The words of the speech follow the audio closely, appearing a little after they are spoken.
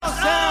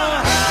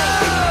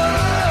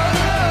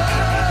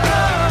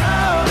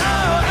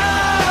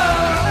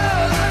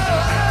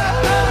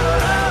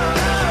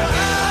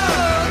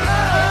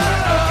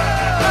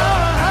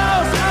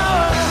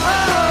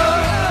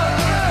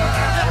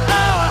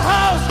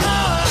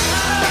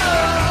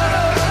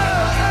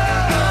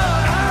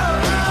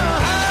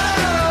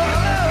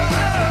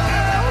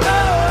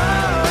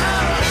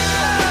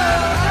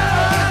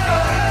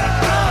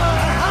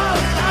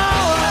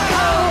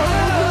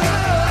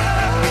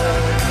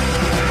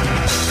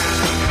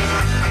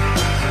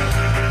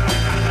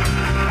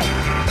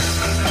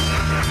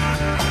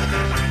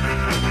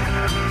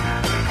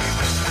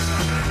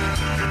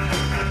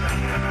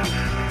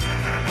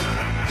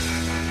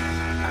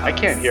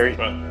can't hear you.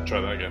 Try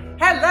that again.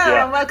 Hello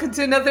and welcome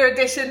to another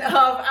edition of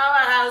Our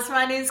House.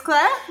 My name's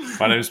Claire.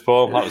 My name's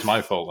Paul. That was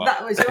my fault.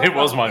 That was your fault. It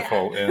was my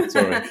fault. Yeah,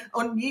 sorry.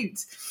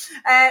 Unmute.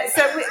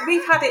 So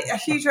we've had a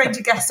huge range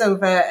of guests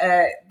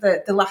over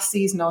the last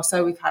season or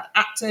so. We've had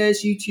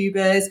actors,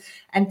 YouTubers,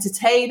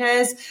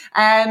 entertainers,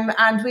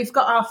 and we've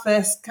got our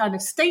first kind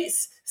of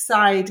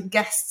stateside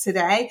guest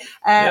today,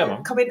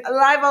 coming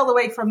live all the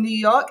way from New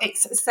York.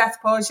 It's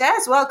Seth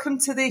Porges. Welcome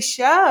to the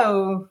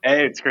show.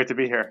 Hey, it's great to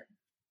be here.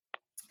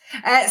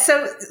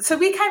 So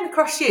we came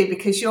across you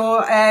because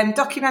your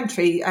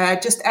documentary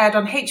just aired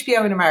on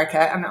HBO in America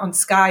and on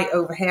Sky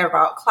over here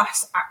about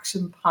Class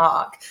Action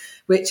Park,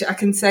 which I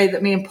can say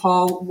that me and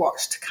Paul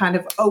watched kind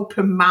of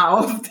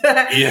open-mouthed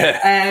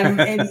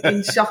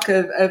in shock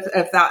of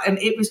that. And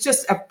it was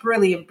just a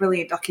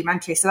brilliant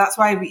documentary. So that's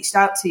why I reached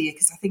out to you,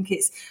 because I think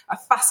it's a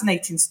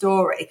fascinating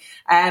story.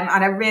 And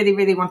I really,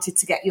 really wanted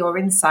to get your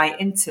insight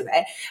into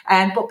it.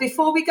 But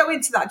before we go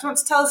into that, do you want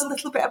to tell us a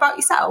little bit about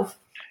yourself?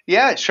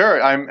 Yeah, sure.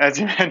 As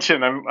you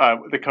mentioned, I'm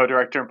the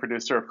co-director and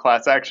producer of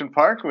Class Action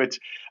Park, which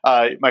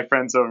my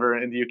friends over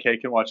in the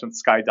UK can watch on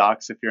Sky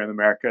Docs. If you're in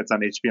America, it's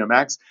on HBO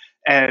Max.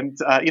 And,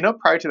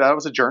 prior to that, I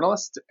was a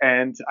journalist,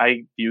 and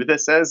I view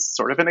this as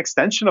sort of an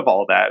extension of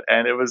all that.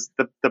 And it was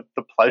the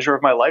pleasure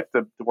of my life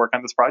to work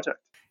on this project.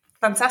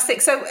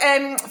 Fantastic. So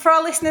for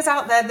our listeners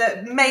out there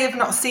that may have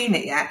not seen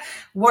it yet,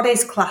 what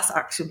is Class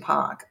Action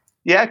Park?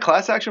 Yeah,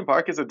 Class Action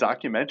Park is a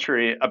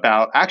documentary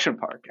about Action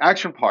Park.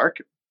 Action Park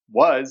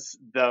was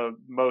the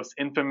most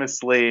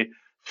infamously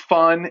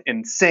fun,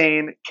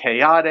 insane,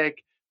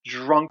 chaotic,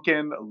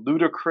 drunken,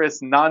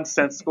 ludicrous,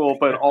 nonsensical,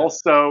 but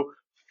also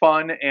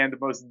fun and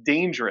most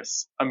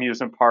dangerous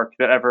amusement park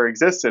that ever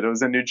existed. It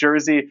was in New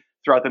Jersey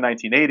throughout the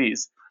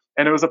 1980s.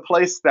 And it was a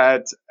place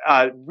that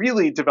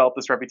really developed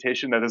this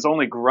reputation that has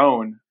only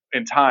grown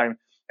in time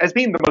as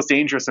being the most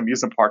dangerous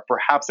amusement park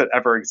perhaps that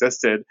ever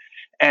existed.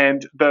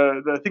 And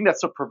the thing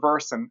that's so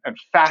perverse and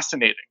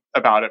fascinating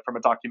about it from a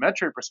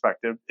documentary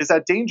perspective is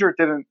that danger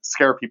didn't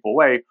scare people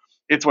away.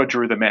 It's what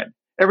drew them in.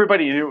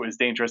 Everybody knew it was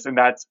dangerous, and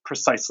that's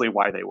precisely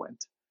why they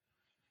went.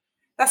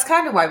 That's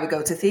kind of why we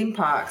go to theme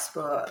parks,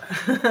 but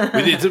well,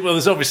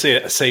 there's obviously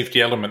a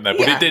safety element there,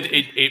 but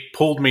it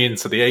pulled me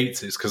into the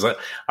 80s, because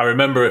I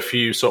remember a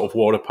few sort of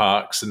water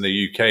parks in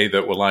the UK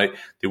that were like,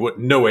 they were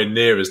nowhere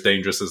near as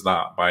dangerous as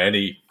that by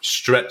any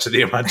stretch of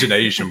the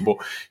imagination, but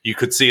you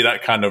could see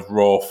that kind of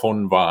raw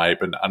fun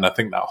vibe, and I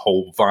think that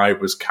whole vibe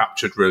was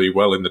captured really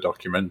well in the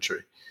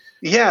documentary.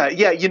 Yeah.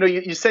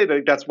 You say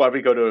that that's why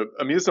we go to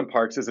amusement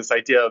parks, is this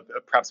idea of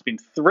perhaps being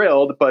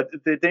thrilled, but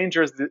the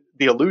danger is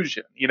the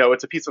illusion.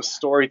 It's a piece of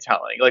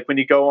storytelling. Like when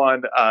you go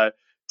on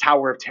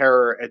Tower of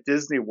Terror at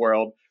Disney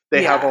World,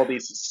 they have all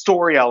these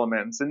story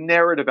elements and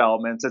narrative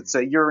elements that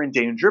say you're in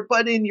danger,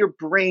 but in your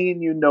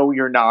brain,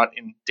 you're not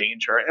in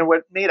danger. And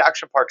what made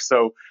Action Park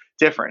so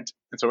different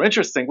and so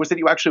interesting was that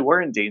you actually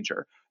were in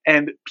danger.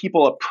 And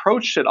people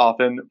approached it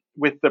often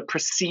with the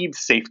perceived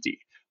safety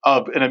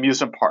of an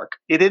amusement park.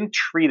 It didn't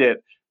treat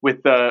it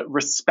with the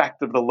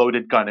respect of the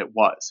loaded gun it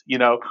was.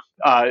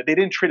 They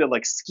didn't treat it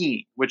like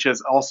skiing, which is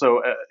also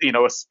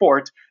a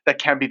sport that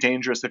can be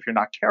dangerous if you're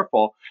not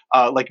careful.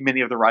 Like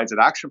many of the rides at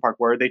Action Park,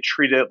 where they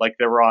treat it like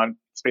they were on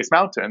Space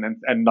Mountain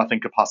and nothing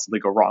could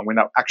possibly go wrong, when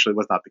that actually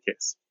was not the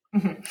case.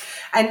 Mm-hmm.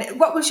 And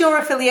what was your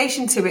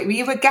affiliation to it? Were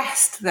you a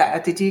guest there?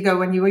 Did you go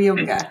when you were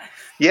younger?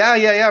 Yeah.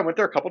 I went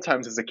there a couple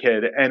times as a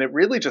kid, and it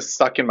really just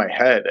stuck in my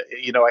head.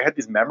 I had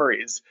these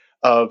memories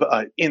of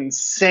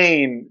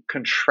insane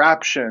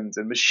contraptions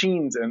and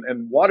machines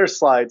and water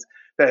slides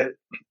that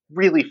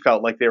really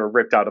felt like they were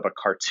ripped out of a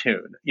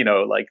cartoon,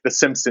 like The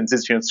Simpsons,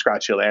 Itchy and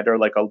Scratchy Land, or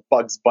like a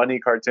Bugs Bunny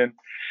cartoon.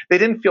 They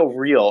didn't feel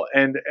real.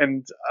 And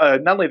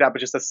not only that, but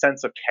just a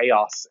sense of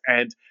chaos.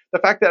 And the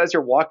fact that as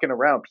you're walking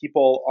around,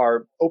 people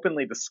are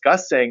openly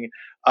discussing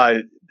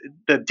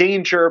the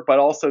danger, but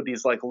also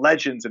these like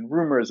legends and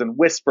rumors and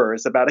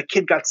whispers about a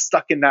kid got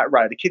stuck in that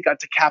ride, a kid got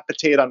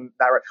decapitated on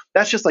that ride.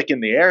 That's just like in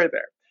the air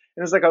there.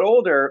 And as I got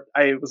older,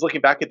 I was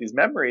looking back at these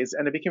memories,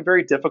 and it became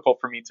very difficult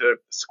for me to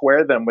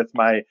square them with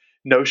my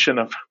notion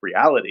of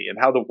reality and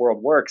how the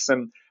world works.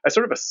 And I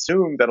sort of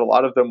assumed that a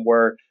lot of them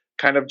were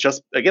kind of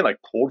just, again, like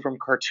pulled from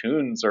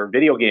cartoons or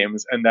video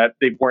games, and that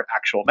they weren't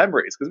actual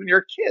memories. Because when you're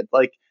a kid,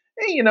 like,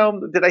 hey,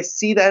 did I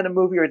see that in a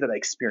movie, or did I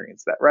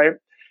experience that, right?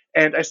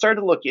 And I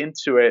started to look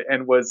into it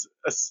and was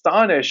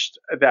astonished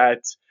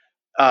that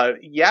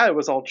it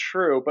was all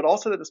true, but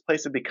also that this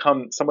place had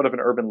become somewhat of an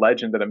urban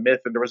legend and a myth,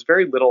 and there was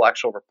very little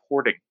actual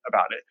reporting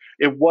about it.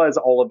 It was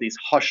all of these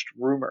hushed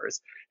rumors.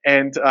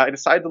 And I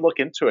decided to look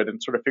into it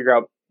and sort of figure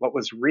out what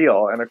was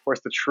real. And of course,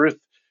 the truth,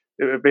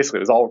 it basically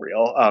was all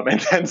real. And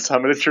then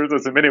some of the truth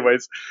was in many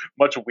ways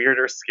much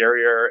weirder,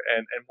 scarier,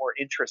 and more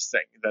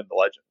interesting than the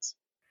legends.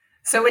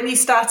 So when you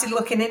started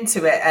looking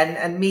into it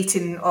and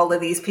meeting all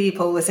of these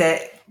people,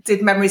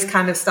 did memories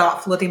kind of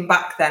start flooding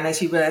back then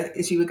as you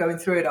were going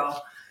through it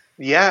all?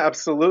 Yeah,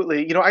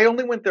 absolutely. I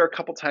only went there a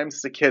couple times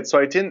as a kid, so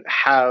I didn't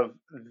have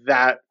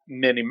that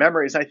many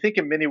memories. I think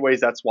in many ways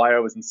that's why I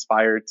was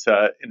inspired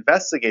to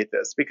investigate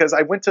this, because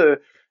I went to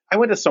I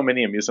went to so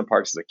many amusement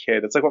parks as a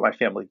kid. It's like what my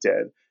family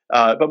did.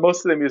 But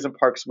most of the amusement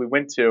parks we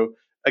went to,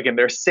 again,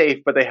 they're safe,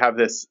 but they have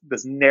this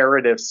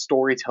narrative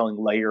storytelling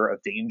layer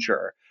of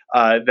danger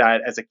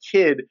that, as a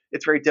kid,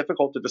 it's very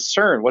difficult to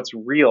discern what's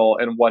real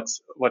and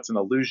what's an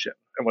illusion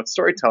and what's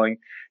storytelling.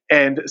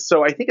 And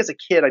so I think as a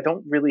kid, I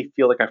don't really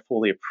feel like I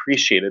fully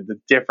appreciated the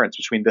difference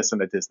between this and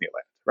a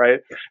Disneyland, right?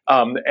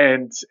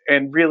 And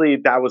really,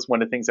 that was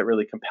one of the things that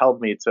really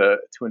compelled me to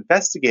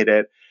investigate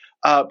it.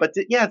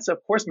 Yeah, it's of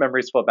course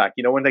memories flow back.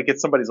 When I get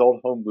somebody's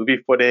old home movie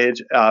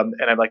footage, and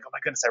I'm like, oh my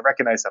goodness, I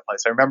recognize that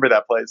place. I remember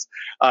that place.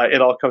 It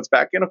all comes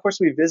back. And of course,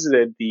 we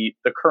visited the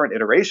current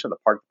iteration of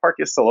the park. The park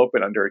is still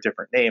open under a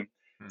different name.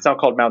 It's now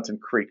called Mountain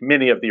Creek.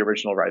 Many of the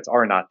original rides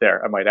are not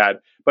there, I might add.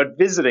 But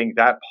visiting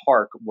that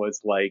park was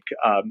like,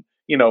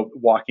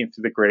 walking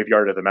through the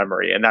graveyard of the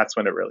memory, and that's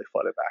when it really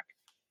flooded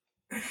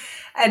back.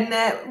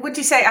 And would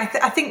you say?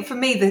 I think for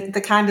me,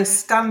 the kind of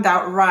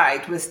standout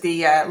ride was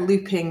the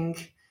looping.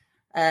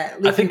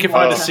 I think if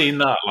I'd have seen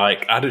that,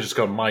 I'd have just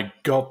gone, my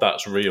God,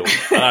 that's real.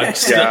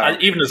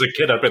 And even as a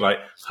kid, I'd be like,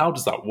 how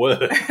does that work?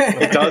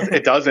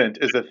 It doesn't,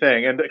 is the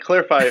thing. And to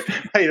clarify, if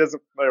he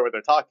doesn't know what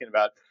they're talking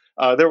about,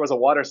 there was a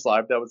water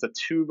slide that was a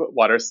tube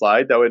water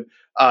slide that would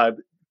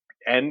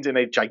end in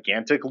a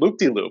gigantic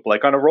loop-de-loop,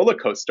 like on a roller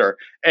coaster.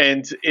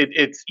 And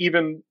it's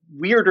even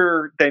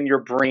weirder than your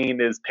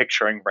brain is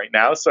picturing right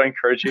now. So I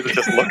encourage you to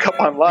just look up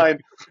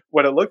online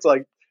what it looked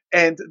like.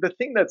 And the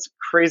thing that's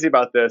crazy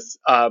about this,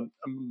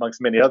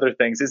 amongst many other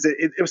things, is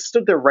it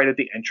stood there right at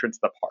the entrance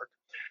of the park.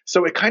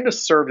 So it kind of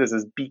served as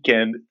this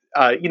beacon.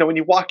 When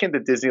you walk into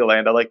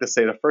Disneyland, I like to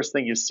say the first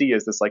thing you see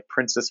is this like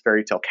Princess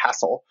Fairy Tale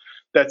castle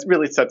that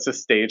really sets the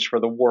stage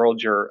for the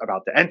world you're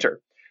about to enter.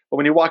 But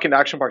when you walk into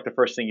Action Park, the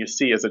first thing you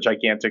see is a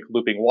gigantic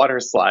looping water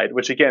slide,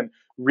 which again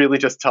really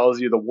just tells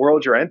you the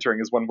world you're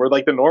entering is one where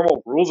like the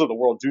normal rules of the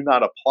world do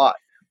not apply.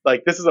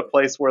 Like this is a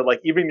place where like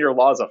even your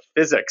laws of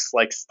physics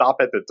like stop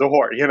at the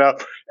door,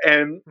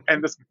 and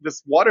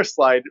this water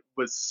slide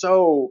was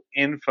so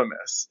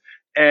infamous,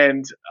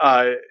 and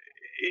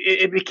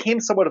it became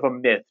somewhat of a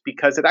myth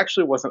because it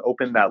actually wasn't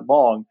open that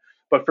long.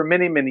 But for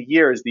many, many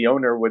years, the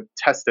owner would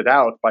test it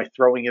out by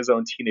throwing his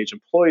own teenage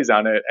employees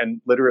on it,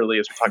 and literally,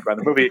 as we talk about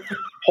in the movie,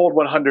 hold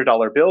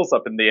 $100 bills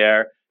up in the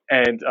air,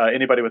 and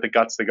anybody with the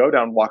guts to go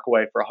down walk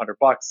away for $100.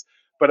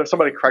 But if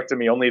somebody corrected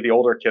me, only the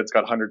older kids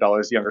got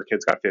 $100, younger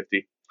kids got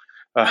 50.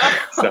 I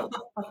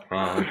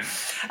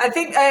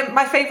think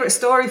my favorite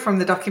story from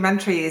the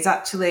documentary is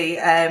actually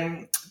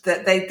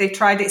that they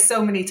tried it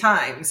so many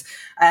times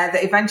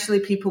that eventually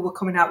people were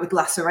coming out with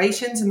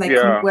lacerations and they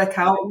couldn't work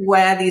out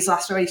where these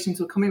lacerations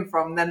were coming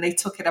from. Then they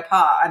took it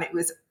apart and it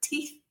was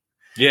teeth.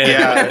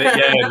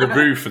 The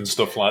roof and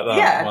stuff like that.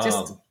 Yeah, wow.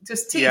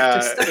 just teeth. Yeah,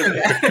 just stuck in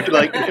there.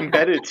 Like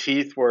embedded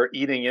teeth were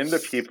eating into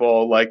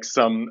people like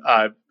some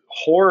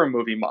horror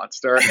movie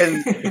monster.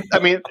 And I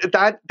mean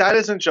that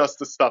isn't just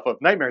the stuff of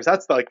nightmares.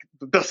 That's like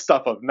the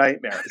stuff of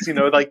nightmares.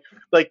 Like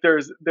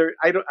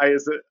I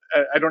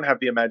don't have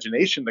the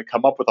imagination to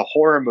come up with a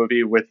horror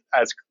movie with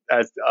as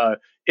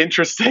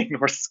interesting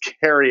or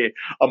scary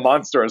a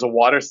monster as a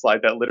water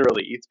slide that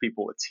literally eats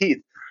people with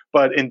teeth.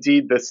 But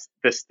indeed, this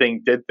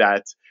thing did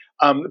that.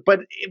 But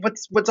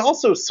what's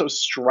also so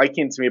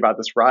striking to me about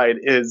this ride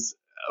is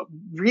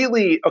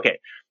really, okay,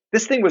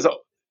 this thing was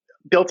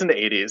built in the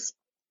 80s.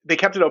 They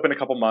kept it open a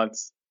couple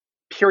months.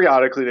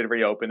 Periodically, they'd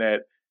reopen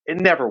it. It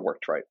never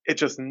worked right. It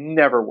just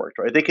never worked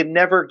right. They could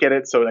never get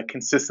it so that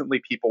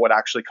consistently people would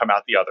actually come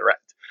out the other end.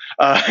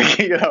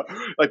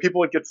 Like people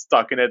would get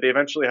stuck in it. They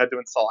eventually had to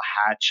install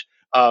a hatch.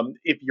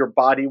 If your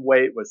body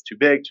weight was too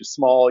big, too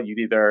small, you'd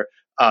either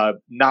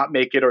not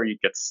make it or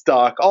you'd get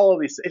stuck. All of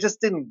these, it just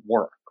didn't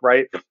work,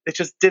 right? It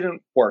just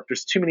didn't work.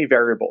 There's too many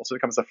variables. When it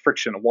comes to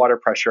friction, water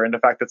pressure, and the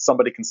fact that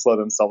somebody can slow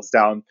themselves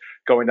down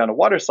going down a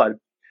water slide.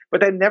 But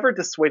that never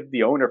dissuaded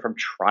the owner from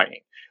trying.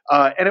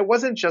 And it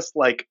wasn't just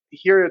like,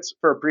 here it's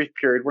for a brief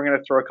period, we're going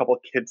to throw a couple of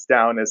kids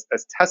down as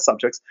test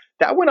subjects.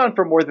 That went on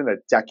for more than a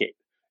decade,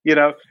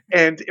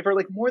 And for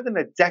like more than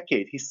a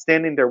decade, he's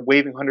standing there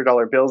waving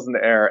 $100 bills in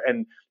the air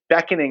and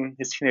beckoning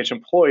his teenage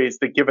employees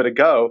to give it a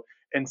go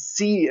and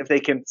see if they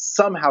can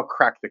somehow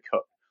crack the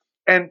code.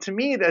 And to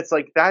me, that's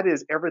like, that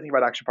is everything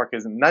about Action Park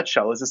is in a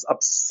nutshell, is this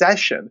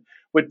obsession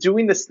with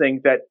doing this thing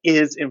that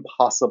is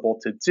impossible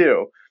to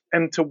do.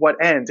 And to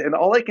what end? And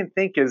all I can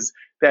think is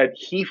that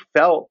he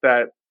felt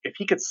that if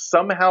he could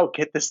somehow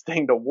get this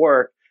thing to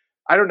work,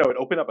 I don't know, it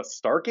opened up a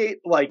Stargate.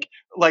 Like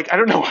I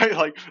don't know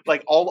why,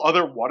 like all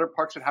other water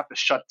parks would have to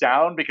shut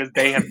down because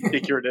they have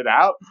figured it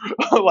out.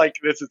 Like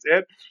this is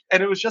it.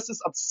 And it was just this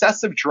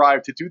obsessive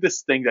drive to do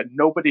this thing that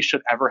nobody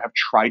should ever have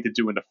tried to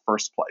do in the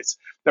first place.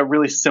 That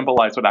really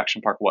symbolized what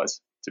Action Park was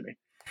to me.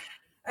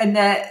 And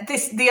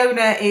the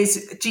owner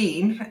is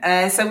Gene.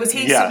 So was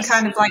he some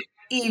kind of like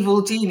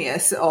evil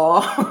genius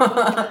or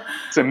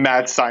it's a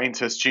mad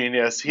scientist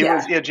genius. He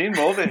was Gene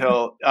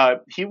Mulvihill.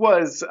 He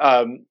was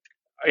a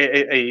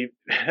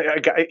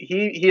guy.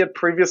 He had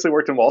previously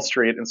worked in Wall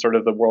Street in sort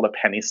of the world of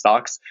penny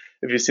stocks.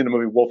 If you've seen the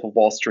movie Wolf of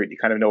Wall Street, you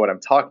kind of know what I'm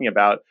talking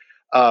about.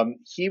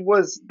 He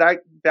was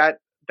that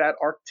that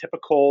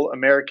archetypical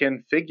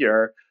American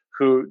figure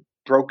who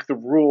broke the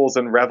rules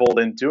and reveled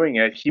in doing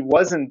it. He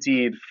was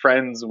indeed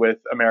friends with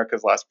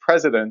America's last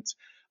president,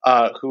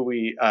 who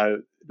we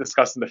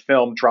discussed in the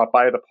film, dropped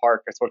by the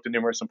park. I spoke to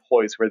numerous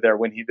employees who were there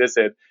when he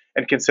visited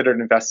and considered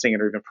investing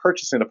in or even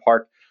purchasing the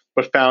park,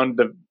 but found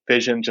the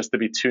vision just to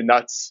be too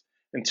nuts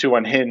and too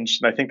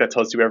unhinged. And I think that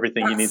tells you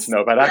everything you need to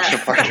know about Action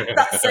Park.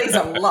 That says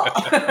a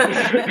lot.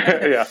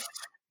 Yeah.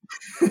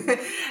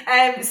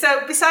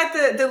 So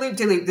beside the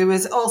loop-de-loop, there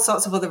was all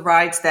sorts of other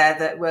rides there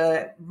that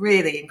were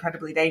really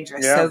incredibly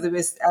dangerous. Yeah. So there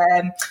was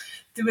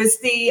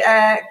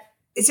the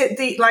is it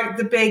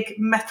the big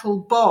metal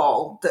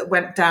ball that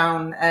went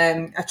down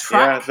a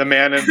track? Yeah, the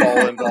man in ball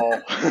and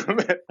ball.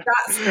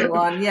 That's the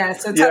one. Yeah.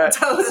 So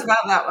tell us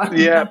about that one.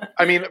 Yeah.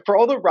 I mean, for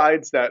all the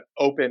rides that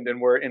opened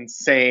and were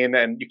insane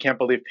and you can't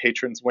believe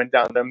patrons went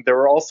down them, there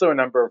were also a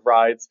number of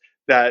rides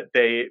that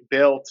they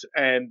built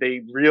and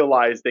they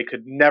realized they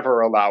could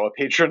never allow a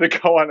patron to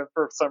go on it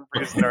for some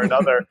reason or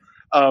another.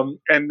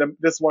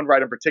 This one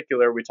ride in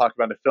particular we talked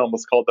about in the film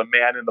was called the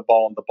Man in the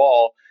Ball and the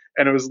Ball.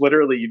 And it was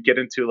literally, you'd get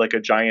into like a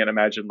giant,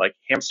 imagine like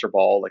hamster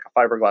ball, like a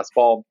fiberglass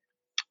ball,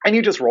 and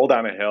you just roll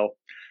down a hill.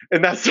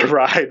 And that's the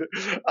ride.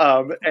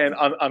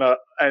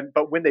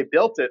 But when they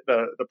built it,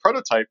 the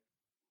prototype,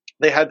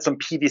 they had some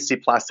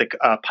PVC plastic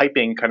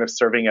piping kind of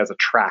serving as a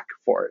track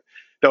for it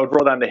that would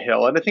roll down the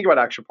hill. And the thing about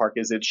Action Park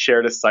is it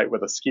shared a site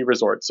with a ski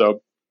resort.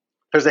 So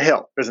there's a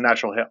hill, there's a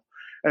natural hill.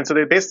 And so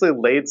they basically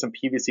laid some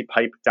PVC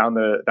pipe down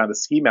the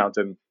ski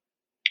mountain,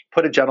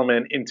 put a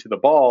gentleman into the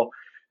ball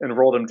and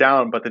rolled him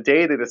down. But the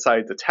day they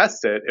decided to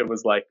test it, it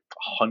was like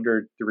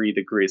 103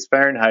 degrees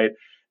Fahrenheit.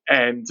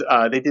 And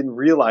they didn't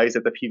realize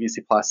that the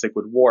PVC plastic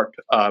would warp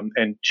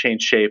and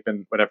change shape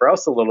and whatever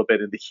else a little bit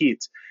in the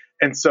heat.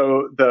 And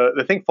so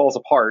the thing falls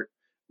apart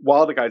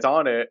while the guy's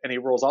on it, and he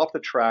rolls off the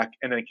track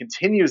and then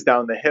continues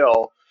down the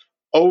hill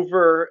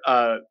over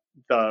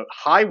the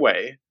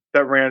highway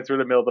that ran through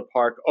the middle of the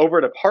park,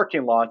 over to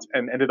parking lots,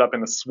 and ended up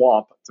in a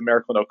swamp. It's a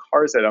miracle no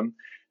cars hit him.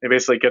 He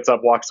basically gets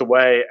up, walks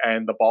away,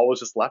 and the ball was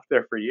just left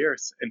there for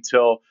years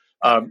until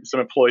some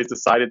employees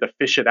decided to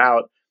fish it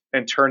out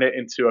and turn it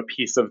into a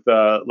piece of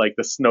the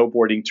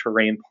snowboarding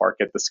terrain park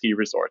at the ski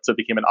resort. So it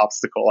became an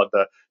obstacle at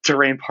the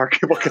terrain park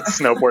people could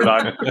snowboard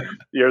on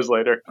years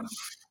later.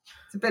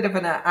 It's a bit of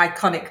an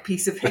iconic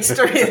piece of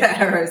history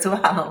there as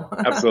well.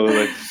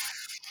 Absolutely.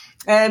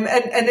 And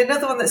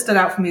another one that stood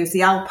out for me was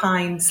the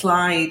Alpine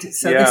slide.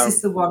 So this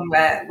is the one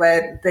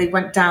where they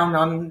went down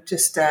on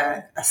just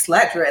a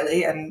sled,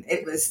 really, and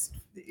it was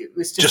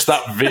just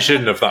that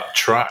vision of that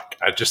track.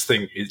 I just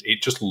think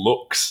it just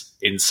looks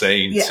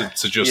insane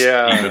to just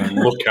even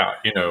look at.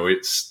 You know,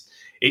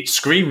 it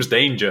screams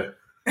danger.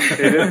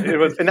 It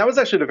was, and that was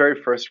actually the very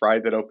first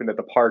ride that opened at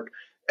the park.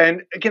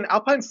 And again,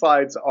 Alpine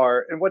slides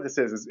are, and what this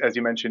is as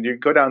you mentioned, you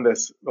go down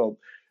this. Well,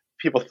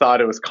 people thought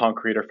it was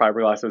concrete or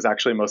fiberglass. It was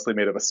actually mostly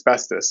made of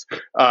asbestos.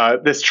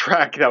 This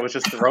track that was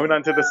just thrown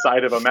onto the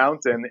side of a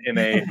mountain in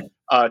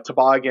a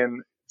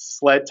toboggan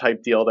sled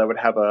type deal that would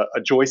have a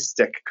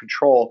joystick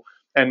control,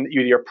 and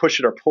you either push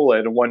it or pull it.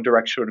 In one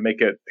direction would make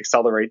it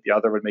accelerate, the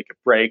other would make it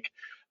brake.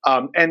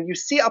 And you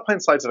see Alpine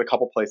slides at a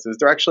couple places.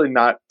 They're actually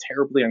not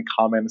terribly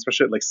uncommon,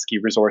 especially at like ski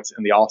resorts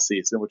in the off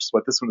season, which is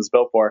what this one was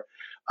built for.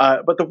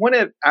 But the one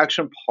at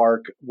Action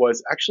Park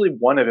was actually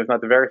one of, if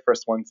not the very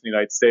first ones in the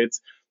United States.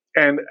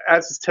 And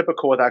as is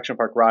typical with Action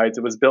Park rides,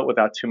 it was built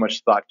without too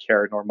much thought,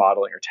 care, nor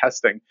modeling or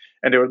testing.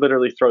 And they would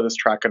literally throw this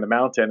track on the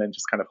mountain and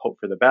just kind of hope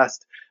for the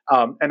best.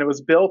 And it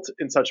was built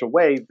in such a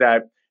way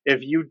that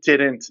if you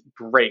didn't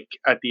brake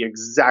at the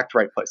exact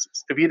right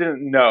places, if you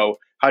didn't know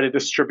how to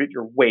distribute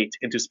your weight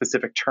into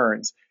specific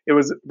turns, it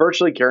was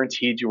virtually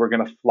guaranteed you were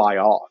going to fly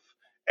off.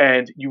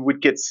 And you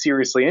would get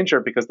seriously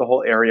injured because the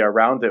whole area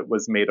around it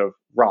was made of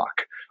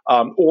rock.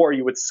 Or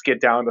you would skid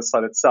down the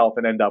sled itself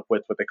and end up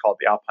with what they called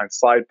the Alpine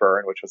slide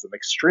burn, which was an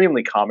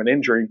extremely common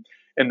injury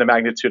in the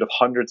magnitude of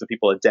hundreds of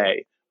people a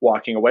day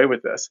walking away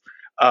with this.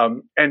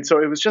 And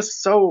so it was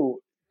just so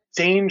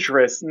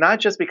dangerous, not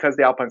just because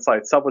the Alpine slide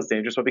itself was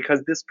dangerous, but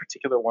because this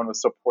particular one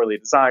was so poorly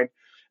designed.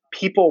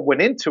 People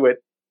went into it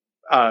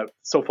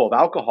so full of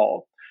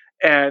alcohol,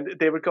 and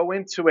they would go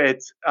into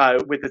it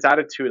with this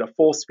attitude of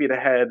full speed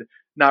ahead,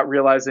 not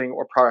realizing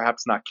or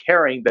perhaps not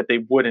caring that they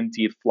would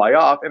indeed fly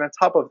off. And on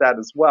top of that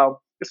as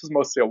well, this was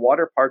mostly a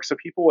water park, so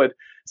people would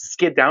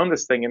skid down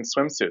this thing in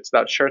swimsuits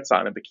without shirts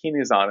on and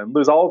bikinis on and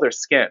lose all of their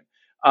skin.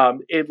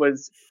 It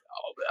was,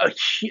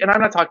 and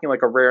I'm not talking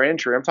like a rare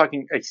injury, I'm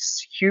talking a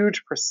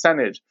huge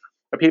percentage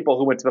of people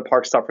who went to the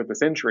park suffered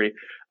this injury.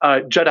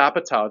 Judd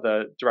Apatow,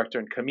 the director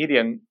and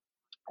comedian,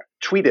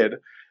 tweeted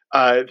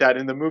that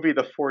in the movie,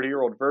 the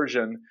 40-year-old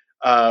version,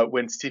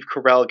 when Steve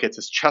Carell gets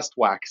his chest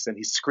waxed and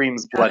he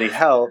screams bloody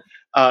hell,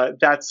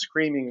 that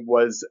screaming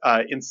was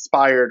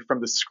inspired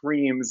from the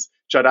screams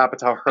Judd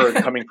Apatow heard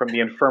coming from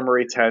the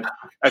infirmary tent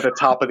at the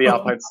top of the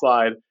Alpine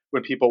slide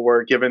when people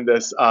were given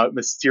this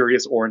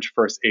mysterious orange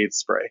first aid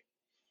spray.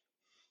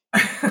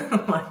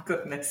 Oh my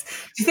Goodness.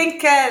 Do you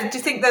think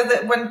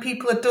that when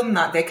people had done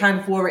that, they kind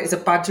of wore it as a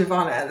badge of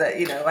honor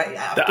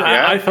that,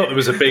 I thought there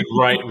was a big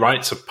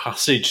rites of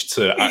passage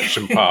to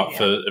Action Park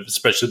for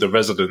especially the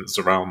residents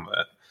around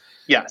there.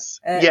 Yes.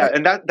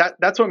 And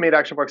that's what made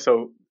Action Park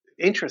so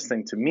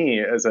interesting to me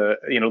as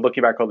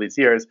looking back all these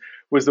years,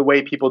 was the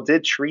way people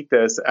did treat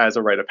this as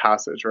a rite of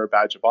passage or a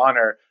badge of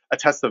honor, a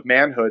test of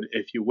manhood,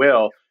 if you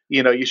will.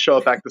 You show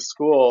up back to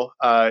school,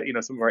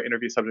 some of our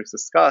interview subjects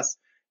discuss,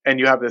 and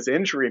you have this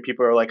injury,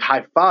 people are like,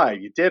 high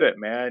five, you did it,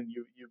 man.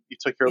 You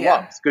took your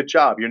lumps. Good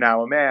job. You're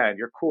now a man.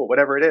 You're cool,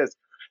 whatever it is.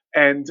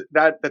 And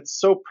that's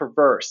so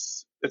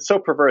perverse. It's so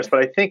perverse, but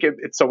I think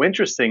it's so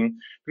interesting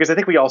because I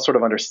think we all sort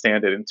of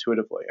understand it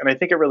intuitively. And I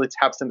think it really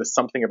taps into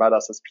something about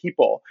us as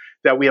people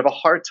that we have a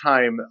hard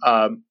time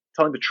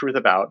telling the truth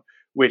about,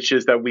 which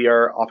is that we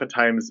are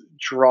oftentimes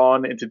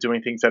drawn into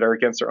doing things that are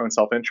against our own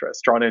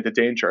self-interest, drawn into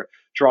danger,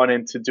 drawn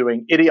into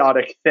doing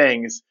idiotic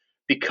things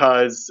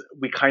because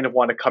we kind of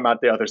want to come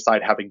out the other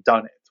side having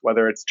done it,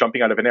 whether it's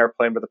jumping out of an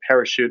airplane with a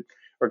parachute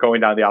or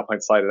going down the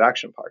Alpine slide at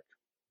Action Park.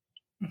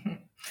 Mm-hmm.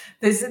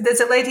 There's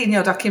a lady in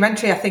your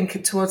documentary, I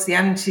think towards the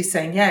end, she's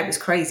saying, it was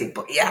crazy,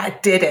 but I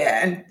did it.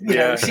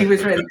 And, she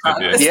was really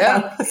proud of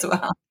herself as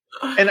well.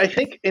 And I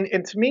think,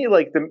 and to me,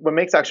 like what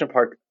makes Action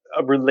Park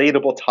a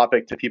relatable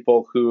topic to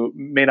people who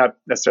may not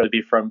necessarily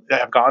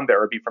have gone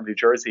there or be from New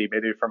Jersey,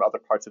 maybe from other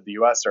parts of the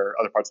US or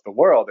other parts of the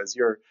world, as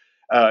you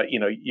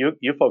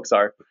folks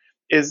are,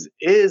 is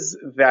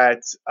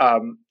that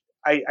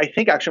I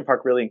think Action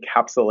Park really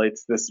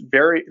encapsulates this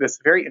very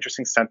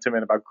interesting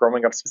sentiment about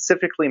growing up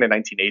specifically in the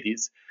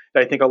 1980s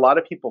that I think a lot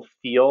of people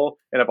feel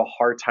and have a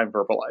hard time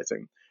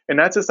verbalizing. And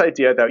that's this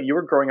idea that you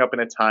were growing up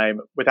in a time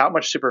without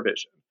much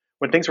supervision,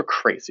 when things were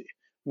crazy,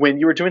 when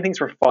you were doing things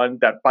for fun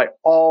that by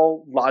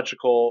all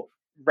logical,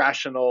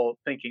 rational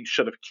thinking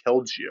should have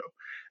killed you.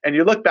 And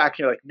you look back and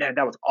you're like, man,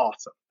 that was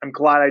awesome. I'm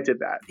glad I did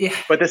that. Yeah.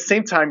 But at the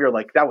same time, you're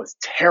like, that was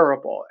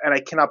terrible. And I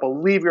cannot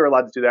believe you're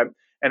allowed to do that.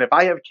 And if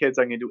I have kids,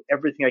 I'm going to do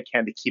everything I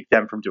can to keep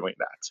them from doing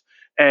that.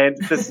 And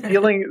this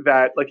feeling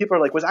that like people are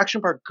like, was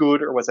Action Park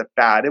good or was it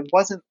bad? It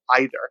wasn't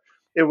either.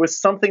 It was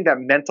something that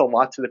meant a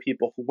lot to the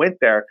people who went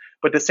there.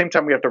 But at the same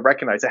time, we have to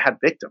recognize it had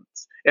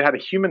victims. It had a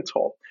human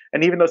toll.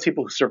 And even those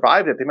people who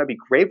survived it, they might be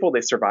grateful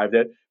they survived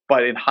it.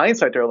 But in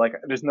hindsight, they're like,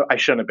 I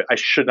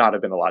should not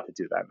have been allowed to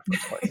do that in the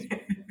first place.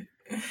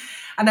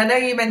 And I know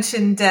you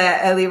mentioned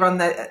earlier on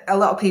that a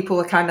lot of people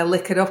were kind of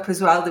liquored up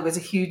as well. There was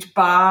a huge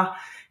bar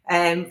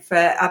for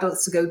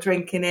adults to go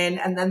drinking in,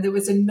 and then there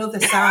was another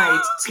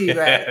side to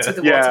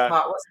the water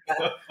park,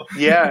 wasn't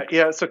there?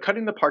 Yeah. So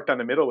cutting the park down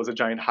the middle was a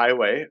giant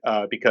highway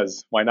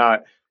because why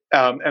not?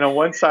 And on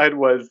one side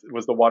was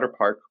the water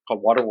park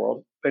called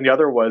Waterworld, and the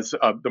other was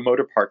the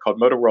motor park called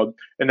Motor World,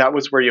 and that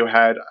was where you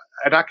had,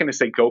 I'm not going to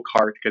say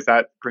go-kart because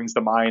that brings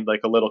to mind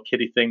like a little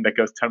kiddie thing that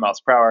goes 10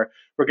 miles per hour.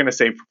 We're going to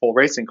say full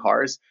racing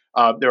cars.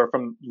 They were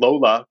from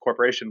Lola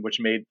Corporation, which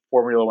made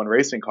Formula One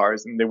racing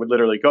cars, and they would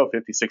literally go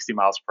 50, 60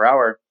 miles per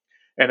hour.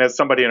 And as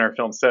somebody in our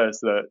film says,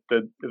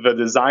 the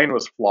design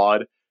was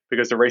flawed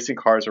because the racing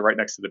cars are right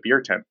next to the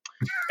beer tent.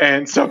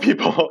 And so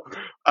people,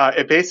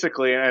 it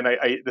basically, and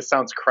this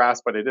sounds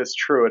crass, but it is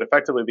true, it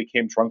effectively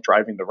became drunk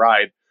driving the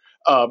ride.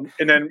 And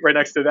then right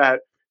next to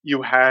that,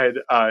 you had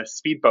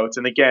speedboats.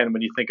 And again,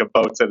 when you think of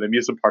boats at an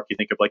amusement park, you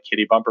think of like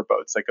kiddie bumper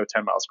boats that go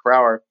 10 miles per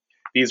hour.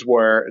 These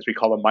were, as we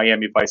call them,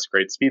 Miami Vice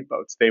grade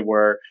speedboats. They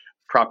were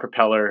prop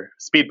propeller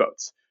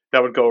speedboats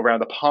that would go around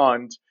the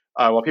pond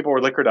while people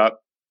were liquored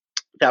up.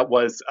 That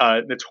was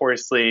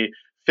notoriously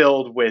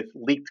filled with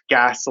leaked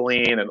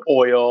gasoline and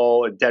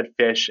oil and dead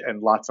fish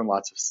and lots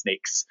of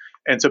snakes.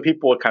 And so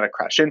people would kind of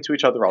crash into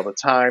each other all the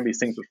time. These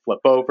things would flip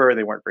over.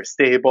 They weren't very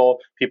stable.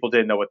 People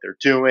didn't know what they're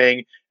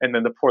doing. And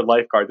then the poor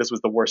lifeguard, this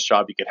was the worst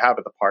job you could have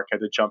at the park,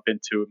 had to jump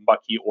into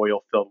mucky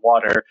oil-filled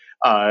water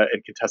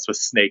and contest with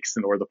snakes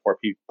in order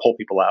to pull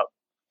people out.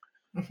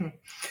 Mm-hmm.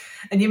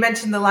 And you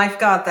mentioned the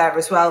lifeguard there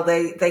as well.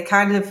 They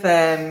kind of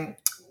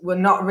were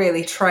not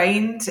really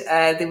trained.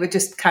 They were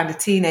just kind of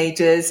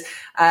teenagers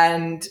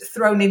and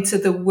thrown into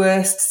the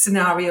worst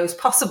scenarios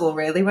possible,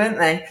 really, weren't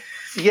they?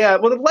 Yeah,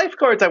 well, the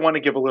lifeguards I want to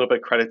give a little bit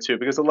of credit to,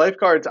 because the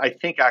lifeguards, I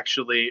think,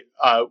 actually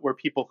were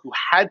people who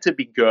had to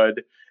be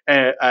good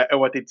at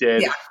what they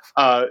did.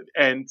 Yeah.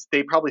 And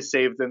they probably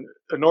saved an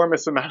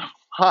enormous amount of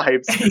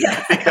lives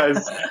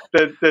because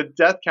the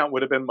death count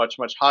would have been much,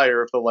 much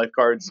higher if the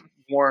lifeguards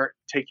weren't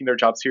taking their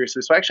job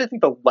seriously. So I actually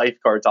think the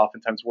lifeguards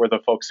oftentimes were the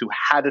folks who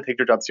had to take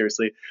their job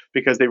seriously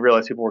because they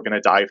realized people were going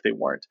to die if they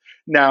weren't.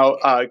 Now,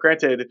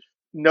 granted,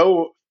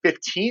 no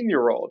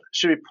 15-year-old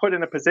should be put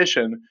in a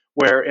position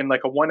where in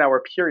like a 1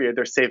 hour period,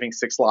 they're saving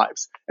 6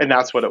 lives. And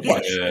that's what it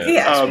was.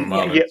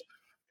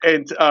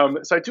 And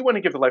so I do want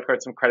to give the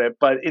lifeguards some credit,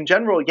 but in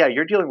general,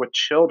 you're dealing with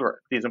children,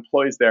 these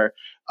employees there.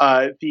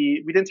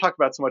 We didn't talk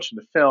about so much in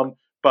the film,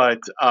 but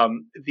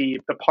the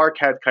park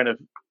had kind of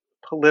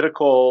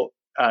political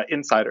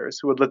insiders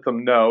who would let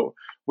them know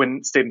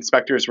when state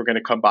inspectors were going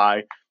to come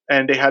by.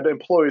 And they had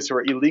employees who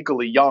were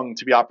illegally young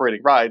to be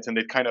operating rides, and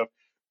they'd kind of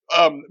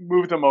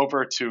move them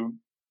over to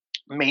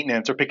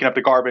maintenance or picking up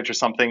the garbage or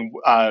something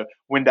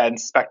when that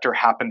inspector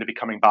happened to be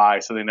coming by,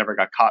 so they never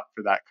got caught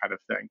for that kind of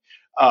thing.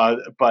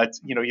 But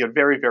you had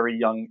very, very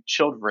young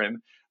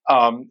children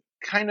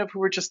kind of who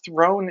were just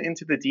thrown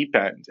into the deep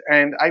end.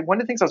 And one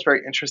of the things I was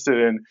very interested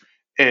in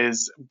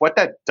is what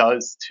that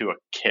does to a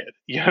kid.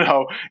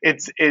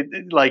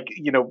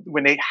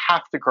 When they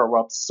have to grow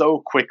up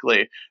so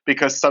quickly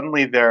because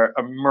suddenly they're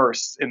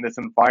immersed in this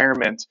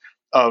environment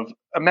of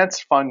immense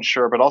fun,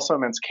 sure, but also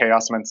immense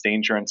chaos, immense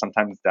danger, and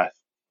sometimes death.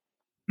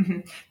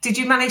 Mm-hmm. Did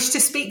you manage to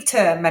speak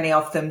to many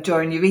of them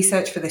during your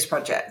research for this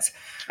project?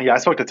 Yeah, I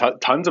spoke to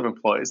tons of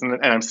employees, and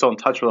I'm still in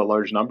touch with a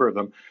large number of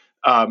them.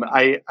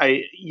 I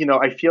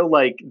feel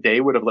like they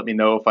would have let me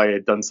know if I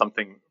had done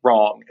something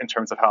wrong in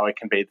terms of how I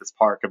conveyed this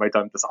park, if I'd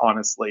done this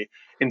honestly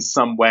in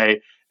some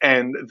way.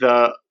 And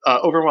the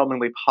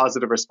overwhelmingly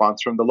positive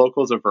response from the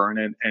locals of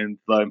Vernon and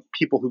the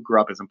people who grew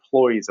up as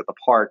employees at the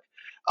park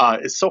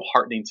is so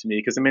heartening to me,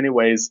 because in many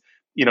ways,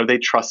 they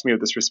trust me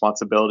with this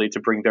responsibility to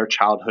bring their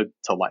childhood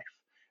to life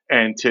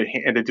and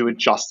to do it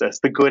justice,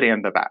 the good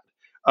and the bad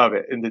of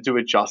it, and to do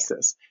it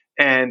justice.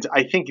 And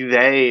I think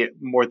they,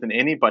 more than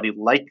anybody,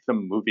 like the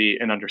movie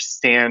and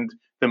understand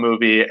the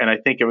movie. And I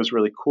think it was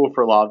really cool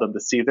for a lot of them to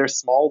see their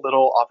small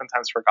little,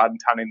 oftentimes forgotten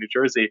town in New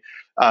Jersey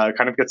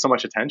kind of get so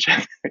much attention,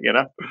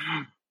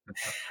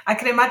 I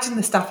can imagine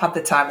the staff had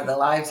the time of their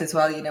lives as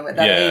well, with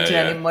that age,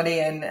 earning money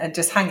and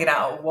just hanging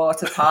out at a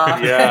water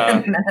park.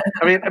 Yeah.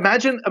 I mean,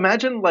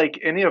 imagine like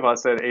any of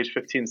us at age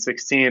 15,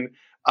 16,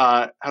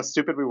 how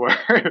stupid we were.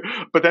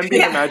 But then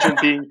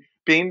imagine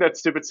being that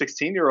stupid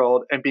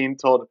 16-year-old and being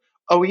told,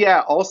 oh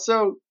yeah,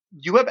 also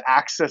you have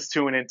access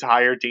to an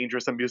entire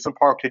dangerous amusement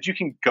park that you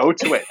can go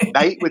to at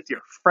night with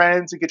your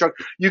friends and get drunk.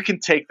 You can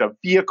take the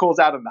vehicles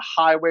out on the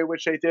highway,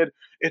 which they did.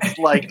 It's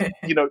like,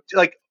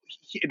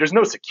 there's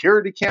no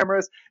security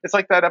cameras. It's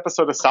like that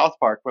episode of South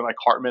Park when like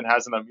Hartman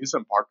has an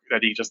amusement park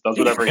that he just does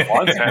whatever he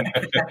wants. And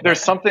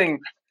there's something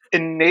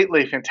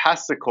innately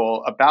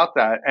fantastical about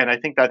that. And I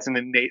think that's an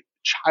innate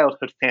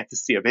childhood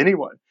fantasy of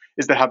anyone,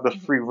 is to have the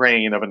free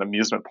reign of an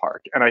amusement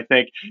park. And I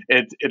think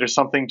it is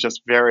something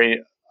just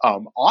very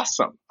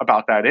awesome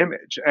about that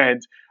image.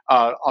 And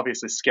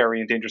obviously scary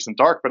and dangerous and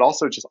dark, but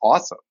also just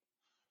awesome.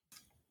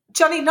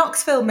 Johnny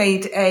Knoxville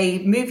made a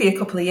movie a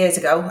couple of years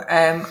ago,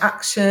 I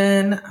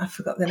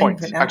forgot the name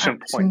of it now. Action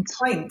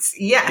Point.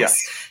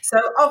 Yes. So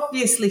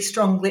obviously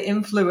strongly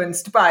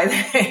influenced by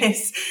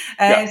this.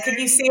 Yes. Can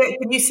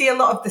you see a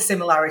lot of the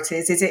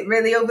similarities? Is it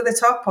really over the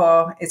top,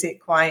 or is it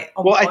quite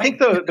on point? I think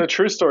the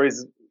true story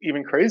is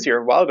even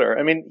crazier, wilder.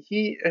 I mean,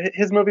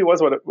 his movie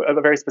was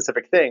a very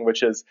specific thing,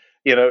 which is,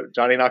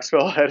 Johnny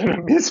Knoxville had an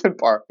amusement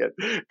park. It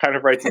kind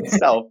of writes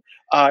itself.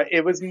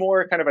 It was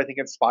more kind of, I think,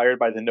 inspired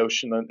by the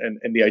notion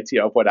and the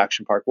idea of what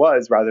Action Park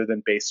was, rather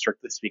than based,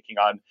 strictly speaking,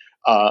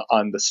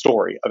 on the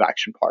story of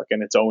Action Park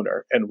and its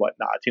owner and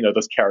whatnot.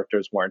 Those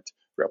characters weren't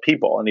real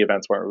people, and the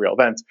events weren't real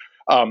events.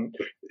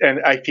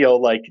 And I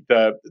feel like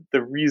the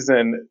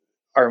reason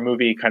our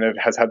movie kind of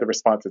has had the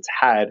response it's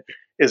had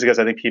is because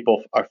I think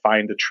people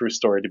find the true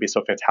story to be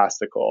so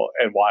fantastical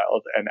and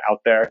wild and out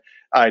there.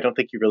 I don't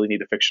think you really need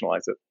to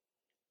fictionalize it.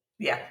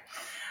 Yeah.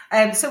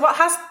 So what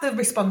has the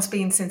response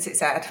been since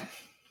it's aired?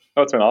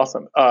 Oh, it's been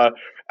awesome.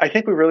 I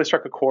think we really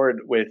struck a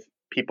chord with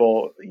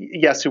people,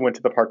 yes, who went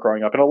to the park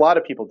growing up. And a lot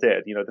of people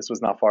did. This was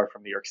not far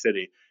from New York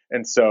City.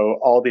 And so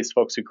all these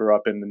folks who grew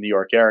up in the New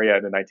York area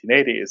in the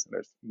 1980s, and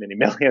there's many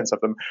millions of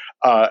them,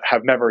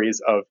 have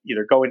memories of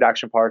either going to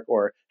Action Park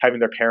or having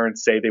their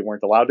parents say they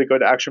weren't allowed to go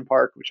to Action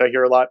Park, which I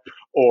hear a lot,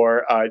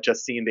 or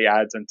just seeing the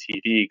ads on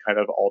TV kind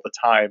of all the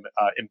time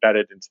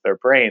embedded into their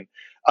brain.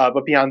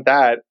 But beyond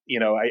that,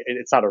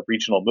 it's not a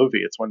regional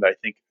movie. It's one that I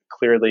think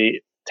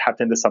clearly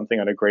tapped into something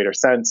on a greater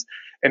sense.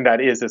 And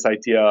that is this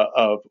idea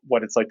of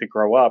what it's like to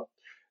grow up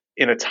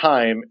in a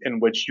time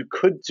in which you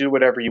could do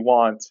whatever you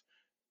want,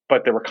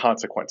 but there were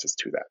consequences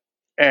to that.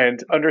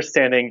 And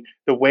understanding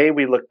the way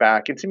we look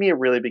back. And to me, it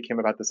really became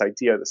about this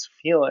idea, this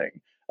feeling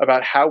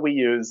about how we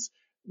use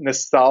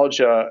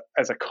nostalgia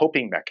as a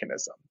coping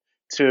mechanism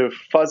to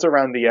fuzz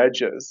around the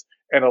edges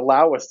and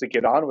allow us to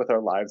get on with our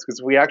lives,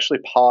 because we actually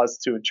pause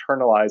to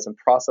internalize and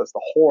process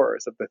the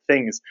horrors of the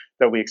things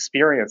that we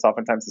experience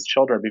oftentimes as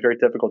children. It'd be very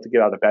difficult to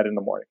get out of bed in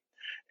the morning.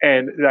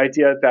 And the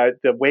idea that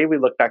the way we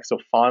look back so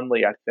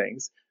fondly at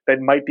things that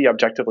might be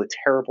objectively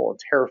terrible and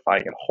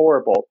terrifying and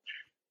horrible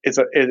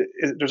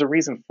there's a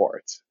reason for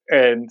it,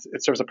 and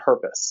it serves a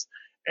purpose.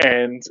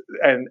 And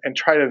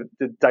try to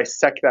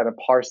dissect that and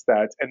parse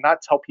that, and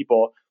not tell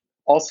people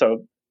also,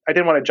 I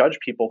didn't want to judge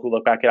people who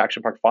look back at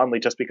Action Park fondly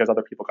just because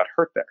other people got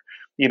hurt there.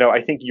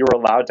 I think you're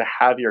allowed to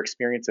have your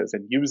experiences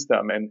and use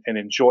them and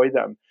enjoy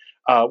them,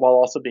 while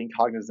also being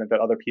cognizant that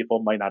other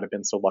people might not have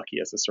been so lucky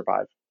as to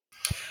survive.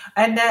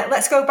 And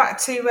let's go back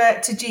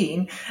to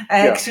Gene,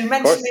 because you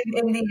mentioned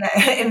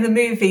in the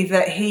movie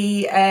that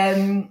he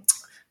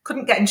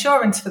couldn't get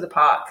insurance for the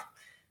park.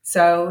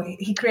 So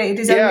he created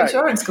his own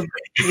insurance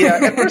company.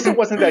 At first it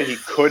wasn't that he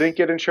couldn't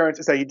get insurance,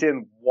 it's that he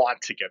didn't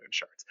want to get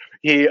insurance.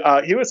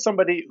 He was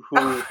somebody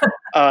who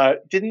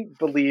didn't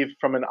believe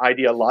from an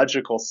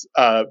ideological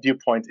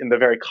viewpoint in the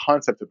very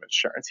concept of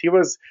insurance. He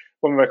was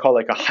what we might call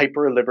like a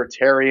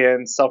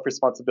hyper-libertarian,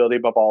 self-responsibility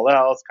above all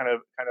else kind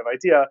of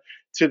idea,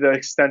 to the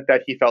extent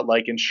that he felt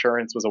like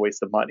insurance was a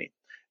waste of money.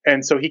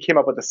 And so he came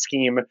up with a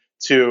scheme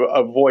to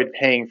avoid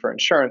paying for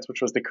insurance,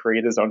 which was to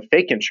create his own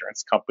fake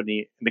insurance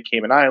company in the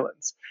Cayman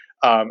Islands.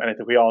 And I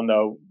think we all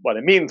know what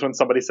it means when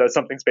somebody says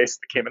something's based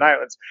in the Cayman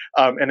Islands.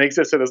 And it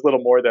existed as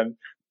little more than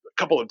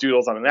a couple of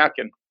doodles on a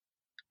napkin.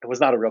 It was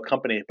not a real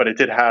company, but it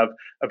did have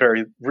a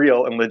very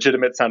real and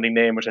legitimate sounding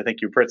name, which I think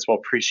you Brits will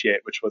appreciate,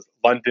 which was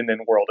London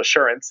and World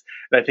Assurance.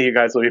 And I think you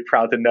guys will be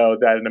proud to know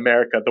that in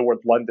America, the word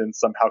London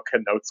somehow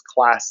connotes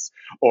class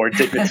or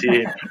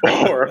dignity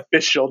or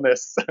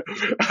officialness,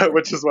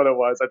 which is what it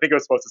was. I think it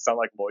was supposed to sound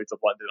like Lloyd's of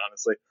London,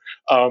 honestly.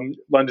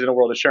 London and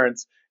World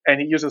Assurance. And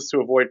he used this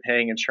to avoid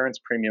paying insurance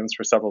premiums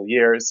for several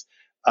years.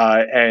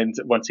 And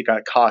once he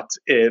got caught,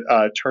 it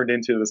turned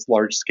into this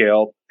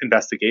large-scale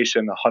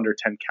investigation, a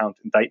 110-count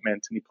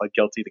indictment, and he pled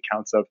guilty to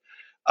counts of,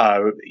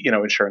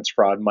 insurance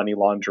fraud, money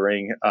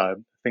laundering,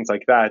 things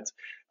like that.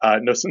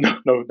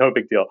 No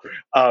big deal.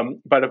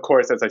 But of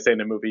course, as I say in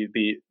the movie,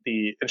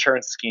 the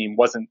insurance scheme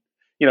wasn't.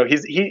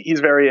 He's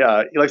very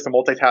he likes to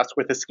multitask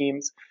with his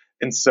schemes,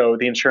 and so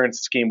the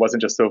insurance scheme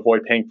wasn't just to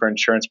avoid paying for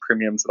insurance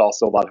premiums; it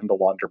also allowed him to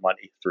launder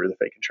money through the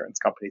fake insurance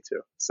company too.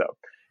 So.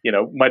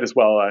 Might as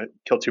well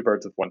kill two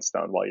birds with one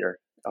stone while you're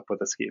up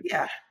with a scheme.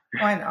 Yeah,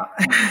 why not?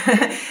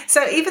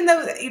 So even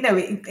though,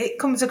 it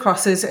comes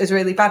across as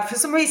really bad, for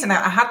some reason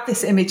I had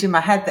this image in my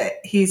head that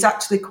he's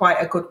actually quite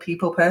a good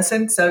people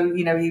person. So,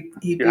 he'd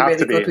be really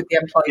good with the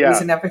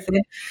employees and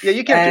everything. Yeah,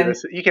 you can't do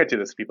this. You can't do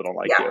this if people don't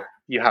like you.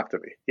 You have to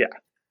be.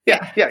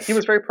 Yeah. He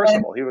was very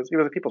personable. He was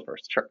a people's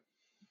person, sure.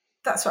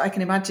 That's what I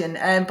can imagine.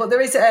 But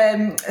there is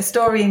a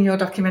story in your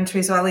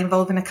documentary as well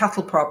involving a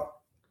cattle prod.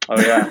 Oh,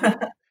 yeah.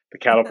 The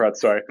cattle prod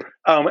story.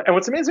 And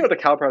what's amazing about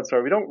the cattle prod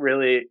story, we don't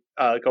really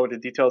go into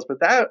details, but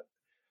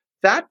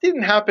that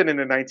didn't happen in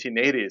the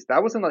 1980s.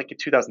 That was in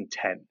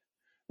 2010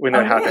 when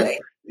that happened. Really?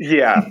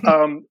 Yeah.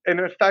 And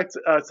in fact,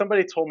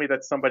 somebody told me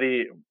that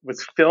somebody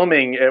was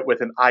filming it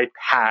with an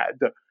iPad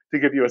to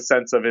give you a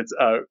sense of its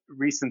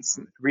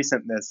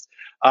recentness.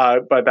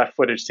 But that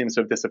footage seems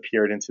to have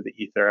disappeared into the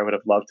ether. I would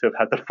have loved to have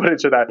had the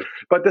footage of that.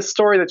 But the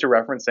story that you're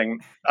referencing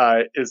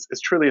is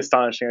truly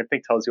astonishing. I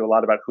think tells you a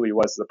lot about who he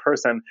was as a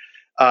person.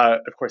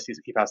 Of course,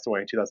 he passed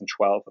away in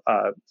 2012.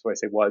 That's what I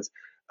say was.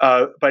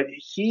 But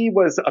he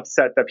was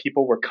upset that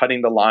people were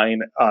cutting the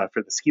line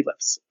for the ski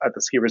lifts at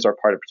the ski resort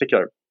part in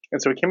particular.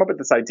 And so he came up with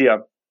this idea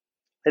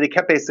that he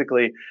kept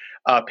basically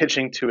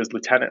pitching to his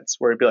lieutenants,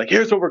 where he'd be like,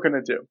 here's what we're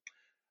going to do.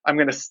 I'm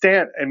going to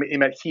stand, and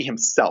he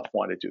himself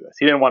wanted to do this.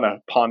 He didn't want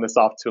to pawn this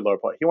off to a lower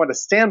point. He wanted to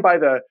stand by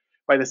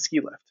the ski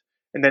lift.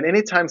 And then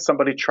anytime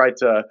somebody tried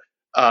to,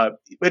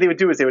 what he would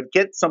do is they would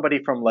get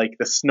somebody from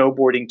the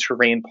snowboarding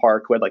terrain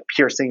park who had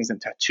piercings and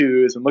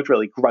tattoos and looked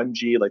really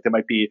grungy, like they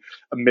might be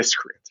a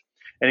miscreant.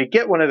 And he'd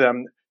get one of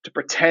them to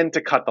pretend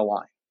to cut the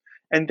line.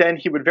 And then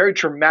he would very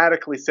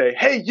dramatically say,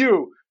 hey,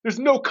 you, there's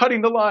no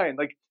cutting the line.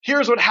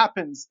 Here's what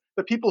happens.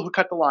 The people who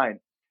cut the line.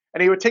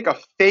 And he would take a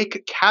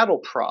fake cattle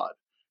prod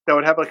that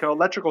would have an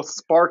electrical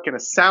spark and a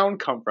sound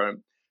come from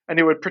him. And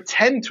he would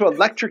pretend to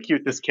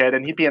electrocute this kid,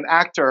 and he'd be an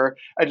actor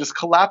and just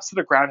collapse to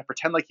the ground and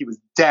pretend like he was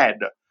dead.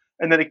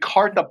 And then he'd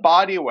cart the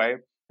body away.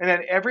 And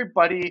then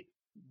everybody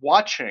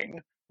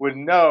watching would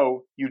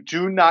know you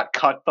do not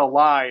cut the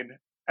line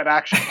at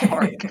Action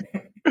Park.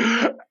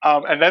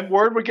 And then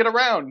word would get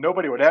around.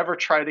 Nobody would ever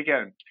try it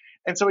again.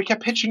 And so he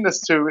kept pitching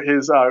this to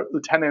his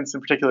lieutenants,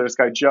 in particular this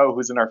guy Joe,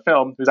 who's in our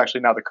film, who's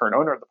actually now the current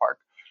owner of the park.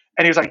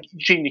 And he was like,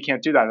 Gene, you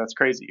can't do that. That's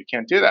crazy. You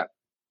can't do that.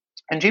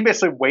 And Gene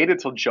basically waited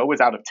till Joe was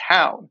out of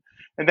town.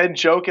 And then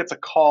Joe gets a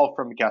call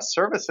from guest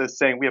services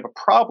saying, we have a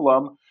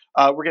problem.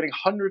 We're getting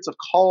hundreds of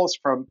calls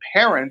from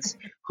parents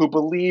who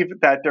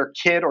believe that their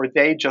kid or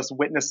they just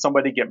witnessed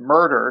somebody get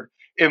murdered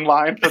in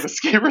line for the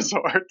ski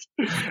resort.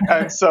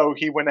 And so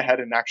he went ahead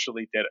and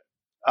actually did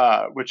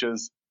it, which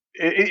is,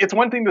 it's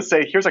one thing to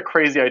say, here's a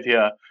crazy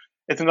idea.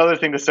 It's another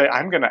thing to say,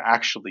 I'm going to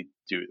actually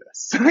do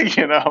this,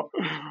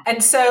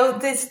 And so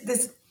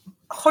there's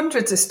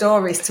hundreds of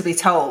stories to be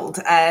told.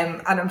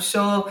 And I'm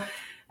sure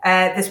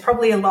there's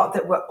probably a lot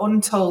that were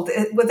untold.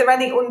 Were there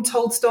any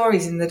untold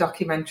stories in the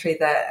documentary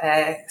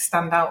that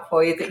stand out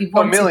for you that you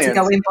wanted to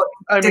go in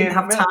but didn't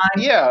have time?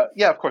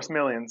 Yeah, of course,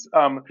 millions.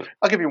 I'll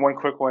give you one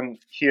quick one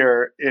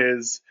here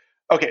is,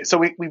 okay, so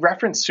we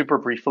referenced super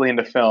briefly in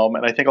the film,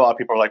 and I think a lot of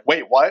people are like,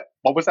 wait, what?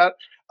 What was that?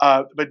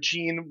 But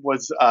Gene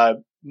was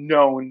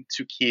known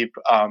to keep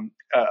a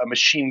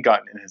machine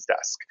gun in his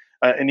desk,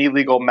 an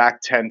illegal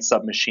MAC-10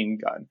 submachine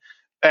gun.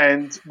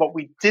 And what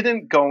we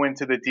didn't go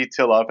into the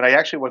detail of, and I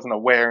actually wasn't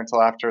aware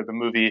until after the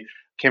movie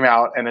came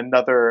out and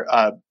another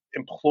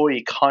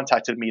employee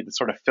contacted me to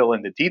sort of fill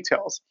in the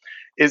details,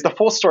 is the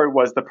full story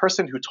was the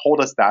person who told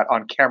us that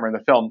on camera in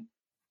the film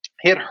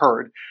he had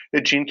heard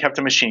that Gene kept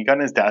a machine gun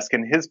in his desk,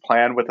 and his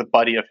plan with a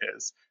buddy of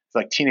his,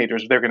 like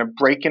teenagers, they're going to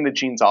break into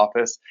Gene's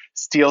office,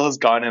 steal his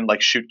gun, and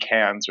like shoot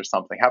cans or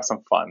something, have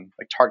some fun,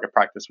 like target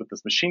practice with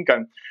this machine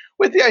gun,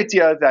 with the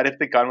idea that if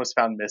the gun was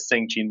found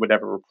missing, Gene would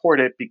never report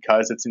it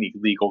because it's an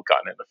illegal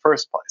gun in the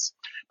first place.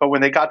 But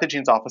when they got to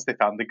Gene's office, they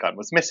found the gun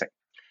was missing.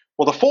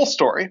 Well, the full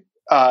story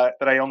that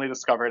I only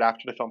discovered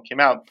after the film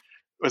came out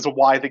was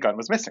why the gun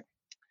was missing.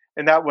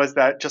 And that was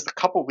that just a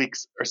couple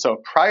weeks or so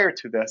prior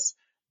to this,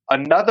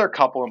 another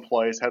couple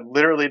employees had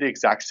literally the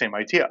exact same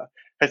idea,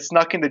 had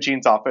snuck into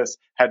Gene's office,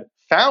 had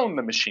found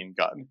the machine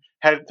gun,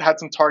 had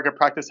some target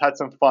practice, had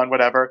some fun,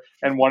 whatever,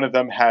 and one of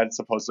them had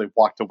supposedly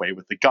walked away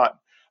with the gun.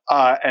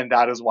 And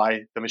that is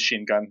why the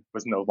machine gun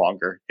was no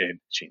longer in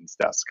Gene's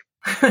desk.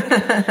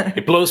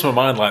 It blows my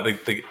mind.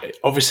 Like,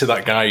 obviously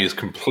that guy is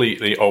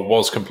completely, or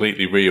was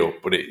completely real,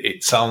 but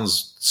it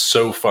sounds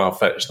so far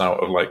fetched now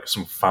of like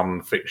some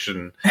fan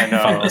fiction. I know.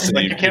 Fantasy,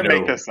 like, you can't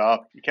make this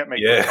up. You can't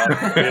make this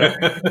up.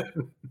 Yeah.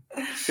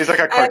 He's like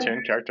a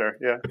cartoon character.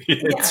 Yeah,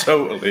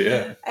 totally.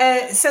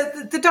 Yeah. So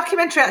the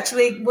documentary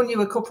actually won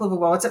you a couple of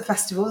awards at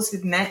festivals,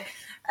 didn't it?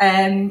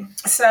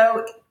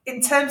 So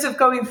in terms of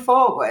going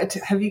forward,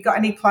 have you got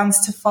any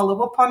plans to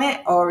follow up on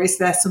it, or is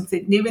there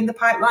something new in the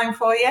pipeline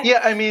for you?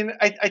 Yeah, I mean,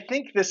 I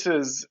think this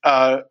is,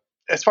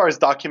 as far as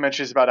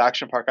documentaries about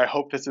Action Park, I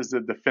hope this is a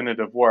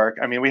definitive work.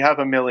 I mean, we have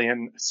a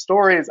million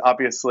stories,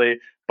 obviously,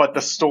 but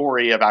the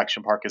story of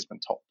Action Park has been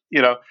told,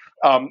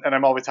 and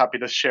I'm always happy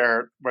to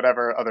share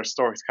whatever other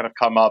stories kind of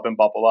come up and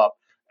bubble up.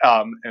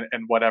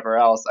 And whatever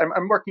else.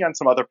 I'm working on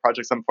some other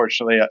projects,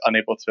 unfortunately,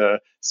 unable to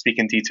speak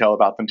in detail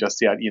about them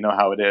just yet. You know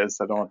how it is.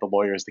 I don't want the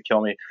lawyers to kill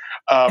me.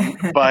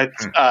 But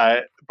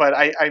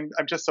I'm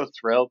just so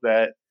thrilled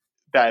that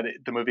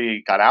the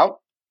movie got out,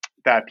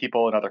 that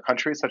people in other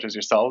countries, such as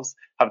yourselves,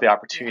 have the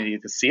opportunity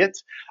to see it.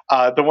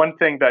 The one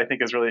thing that I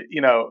think is really,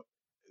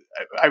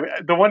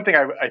 the one thing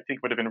I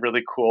think would have been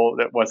really cool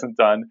that wasn't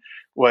done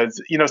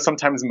was,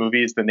 sometimes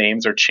movies, the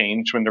names are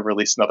changed when they're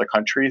released in other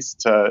countries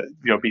to,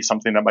 be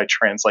something that might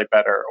translate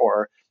better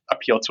or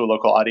appeal to a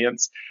local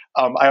audience.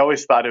 I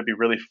always thought it'd be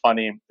really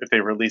funny if they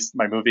released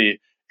my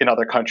movie in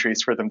other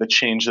countries for them to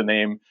change the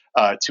name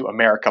to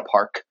America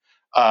Park.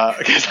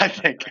 Because I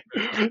think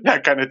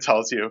that kind of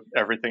tells you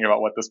everything about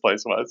what this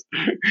place was.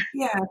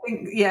 Yeah, I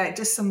think it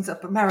just sums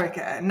up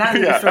America. And now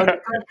you've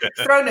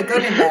thrown a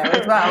gun in there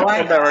as well.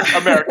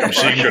 America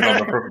machine gun on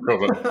the front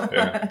cover.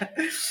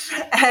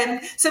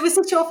 Yeah. So is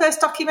this your first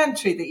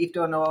documentary that you've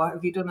done, or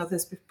have you done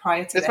others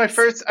prior to this? It's my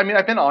first. I mean,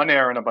 I've been on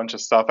air in a bunch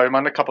of stuff. I'm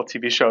on a couple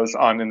TV shows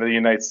in the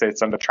United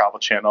States on the Travel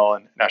Channel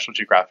and National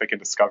Geographic and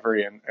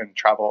Discovery and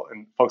travel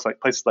and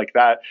places like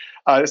that.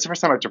 This is the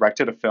first time I've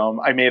directed a film.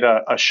 I made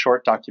a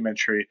short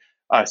documentary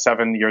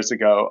 7 years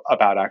ago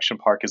about Action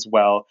Park as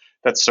well,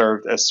 that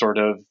served as sort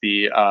of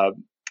the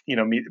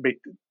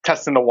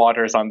testing the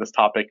waters on this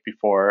topic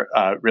before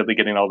really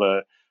getting all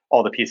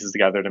the pieces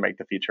together to make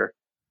the feature.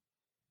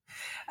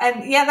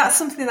 And that's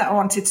something that I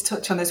wanted to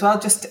touch on as well,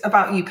 just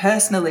about you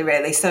personally,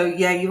 really. So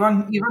you're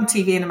on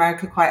TV in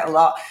America quite a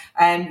lot,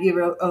 and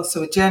you're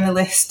also a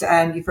journalist,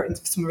 and you've written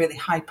for some really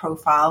high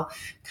profile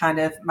kind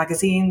of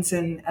magazines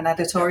and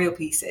editorial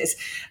pieces.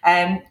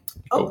 Are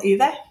you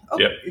there?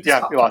 You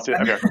lost it.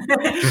 Okay.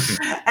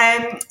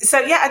 So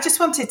I just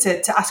wanted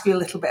to ask you a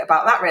little bit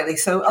about that, really.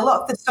 So a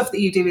lot of the stuff that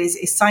you do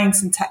is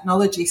science and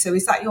technology. So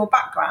is that your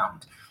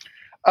background?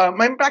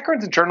 My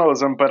background's in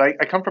journalism, but I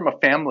come from a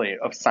family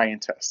of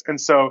scientists. And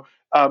so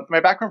my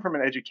background from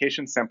an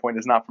education standpoint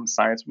is not from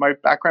science. My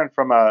background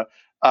from a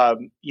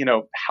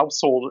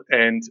household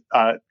and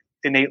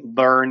innate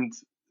learned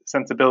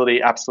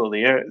sensibility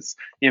absolutely is.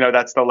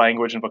 That's the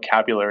language and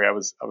vocabulary I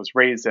was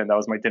raised in. That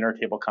was my dinner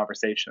table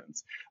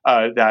conversations.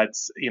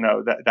 That's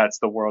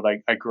the world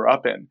I grew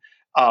up in.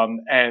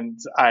 And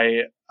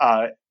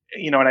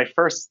when I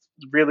first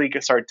really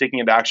started digging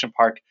into Action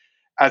Park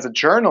as a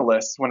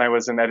journalist, when I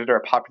was an editor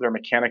of Popular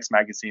Mechanics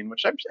magazine,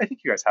 which I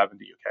think you guys have in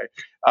the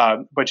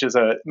UK, which is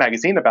a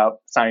magazine about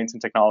science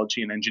and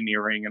technology and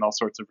engineering and all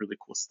sorts of really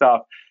cool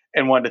stuff.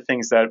 And one of the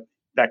things that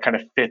kind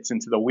of fits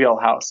into the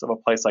wheelhouse of a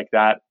place like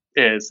that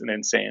is an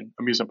insane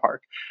amusement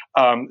park.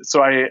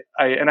 So I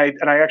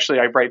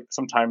write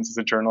sometimes as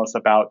a journalist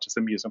about just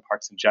amusement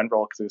parks in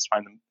general, because I just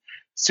find them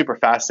super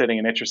fascinating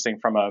and interesting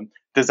from a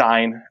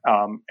design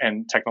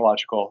and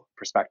technological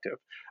perspective.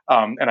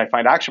 And I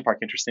find Action Park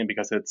interesting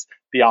because it's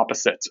the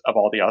opposite of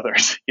all the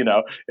others.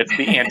 It's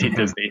the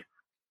anti-Disney.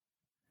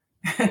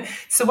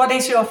 So what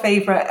is your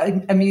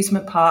favorite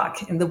amusement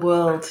park in the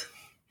world?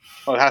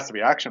 Well, it has to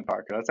be Action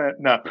Park. That's it.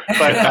 No,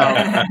 but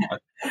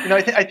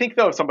I think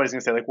though, if somebody's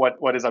gonna say like,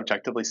 what is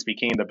objectively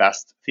speaking the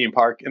best theme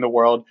park in the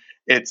world?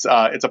 It's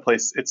a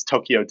place. It's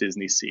Tokyo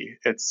Disney Sea.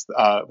 It's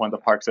one of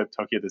the parks at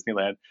Tokyo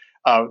Disneyland.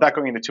 Without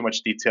going into too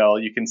much detail,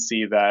 you can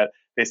see that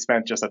they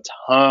spent just a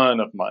ton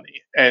of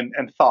money and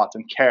thought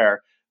and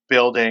care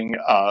building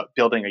a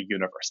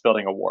universe,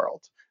 building a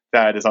world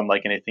that is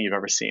unlike anything you've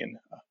ever seen.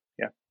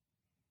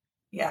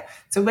 Yeah,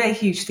 so we're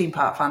huge theme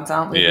park fans,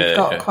 aren't we? We've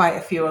got quite a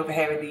few over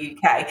here in the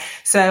UK.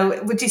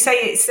 So would you say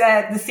it's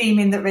the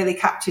theming that really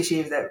captures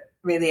you, that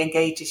really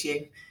engages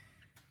you?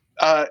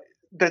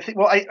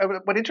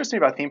 What interests me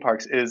about theme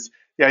parks is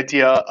the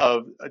idea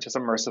of just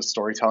immersive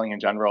storytelling in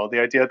general.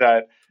 The idea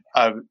that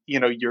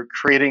you're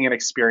creating an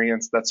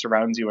experience that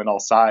surrounds you on all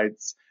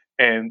sides,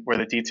 and where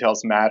the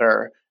details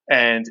matter.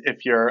 And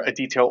if you're a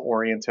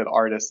detail-oriented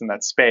artist in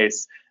that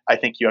space, I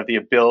think you have the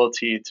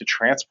ability to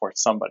transport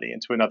somebody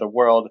into another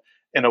world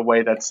in a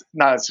way that's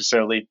not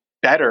necessarily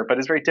better, but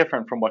is very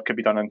different from what could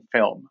be done in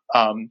film,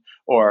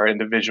 or in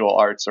the visual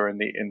arts, or in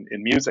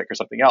music or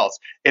something else.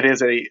 It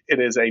is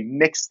a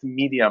mixed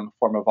medium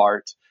form of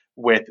art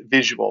with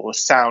visual, with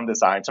sound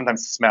design,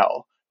 sometimes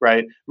smell,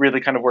 right?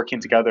 Really kind of working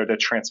together to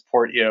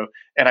transport you.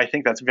 And I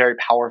think that's very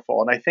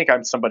powerful. And I think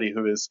I'm somebody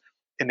who is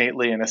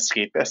innately an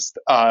escapist.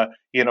 I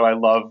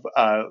love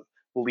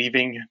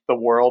leaving the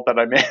world that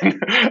I'm in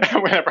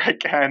whenever I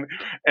can.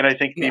 And I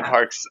think theme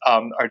parks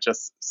are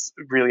just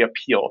really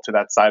appeal to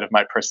that side of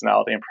my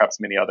personality, and perhaps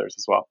many others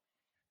as well.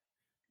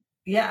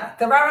 Yeah,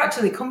 there are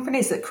actually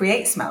companies that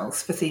create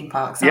smells for theme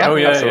parks. Yeah,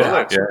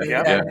 absolutely.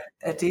 Yeah.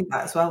 Do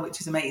that as well,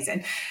 which is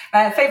amazing.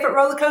 Favorite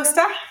roller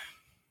coaster?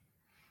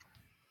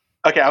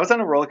 Okay, I was on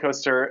a roller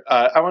coaster.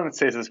 I wouldn't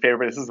say this is favorite,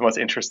 but this is the most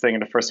interesting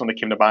and the first one that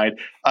came to mind.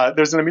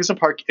 There's an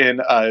amusement park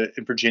in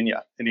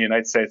Virginia, in the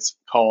United States,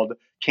 called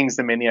King's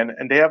Dominion,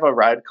 and they have a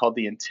ride called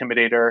the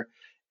Intimidator.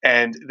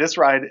 And this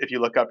ride, if you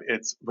look up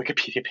its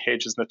Wikipedia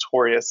page, is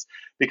notorious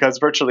because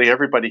virtually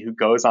everybody who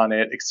goes on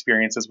it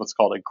experiences what's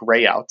called a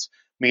gray out,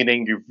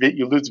 meaning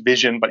you lose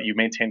vision, but you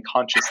maintain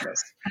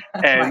consciousness.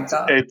 And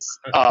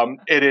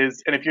it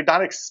is, and if you're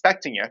not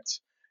expecting it,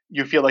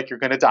 you feel like you're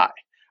going to die.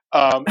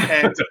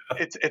 And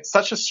it's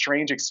such a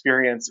strange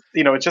experience.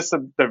 It's just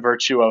the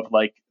virtue of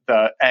like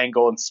the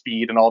angle and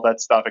speed and all that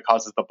stuff. It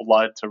causes the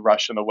blood to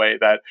rush in a way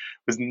that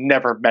was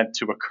never meant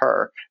to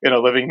occur in a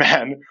living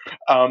man.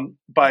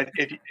 But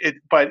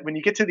when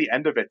you get to the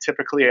end of it,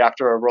 typically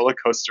after a roller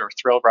coaster or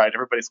thrill ride,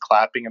 everybody's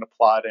clapping and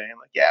applauding, and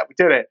like, yeah, we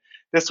did it.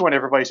 This one,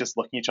 everybody's just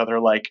looking at each other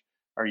like,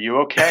 are you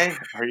okay?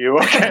 Are you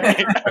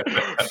okay?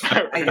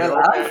 Are you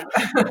alive?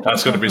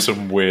 That's going to be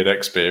some weird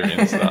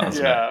experience. We'll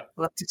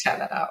have to check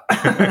that out.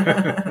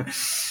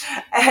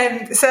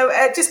 So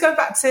just going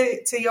back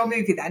to your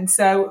movie then.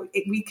 So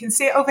we can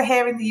see it over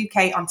here in the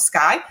UK on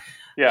Sky.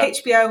 Yeah.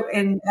 HBO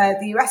in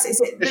the US. Is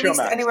it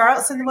released anywhere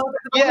else in the world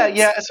at the moment?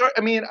 Yeah. So,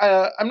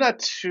 I'm not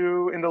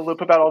too in the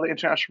loop about all the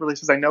international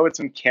releases. I know it's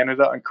in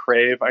Canada on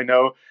Crave. I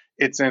know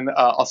it's in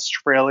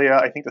Australia.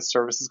 I think the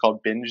service is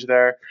called Binge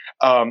there.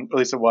 At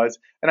least it was.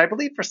 And I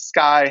believe for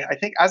Sky, I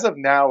think as of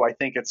now, I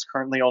think it's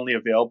currently only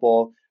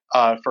available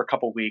for a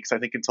couple weeks. I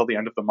think until the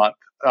end of the month.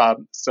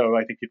 So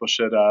I think people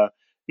should,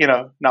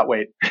 not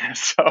wait.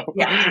 So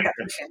get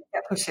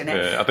pushing it.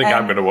 Yeah, I think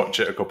I'm going to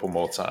watch it a couple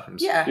more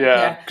times.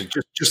 Yeah.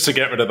 Just to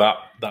get rid of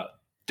that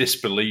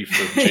disbelief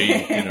of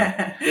Gene.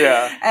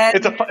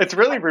 It's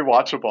really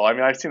rewatchable. I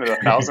mean, I've seen it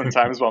 1,000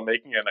 times while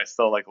making it, and I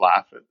still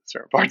laugh at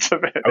certain parts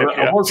of it.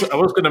 I was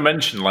going to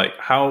mention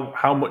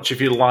how much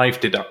of your life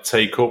did that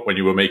take up when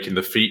you were making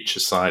the feature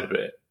side of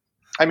it?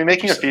 I mean,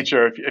 making a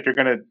feature, if you're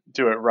going to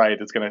do it right,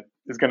 is going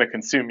to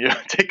consume you,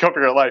 take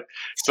over your life.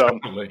 So.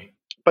 Totally.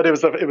 But it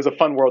was a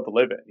fun world to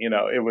live in.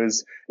 It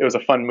was a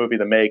fun movie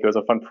to make. It was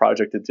a fun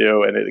project to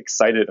do, and it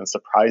excited and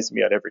surprised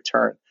me at every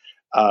turn.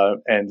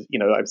 I'm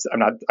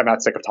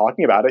not sick of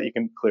talking about it. You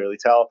can clearly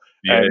tell.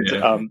 And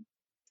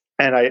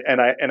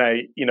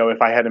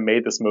if I hadn't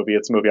made this movie,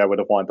 it's a movie I would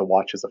have wanted to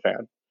watch as a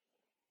fan.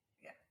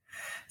 Yeah.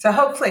 So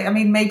hopefully,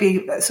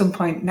 maybe at some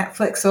point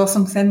Netflix or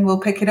something will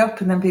pick it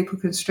up, and then people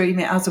can stream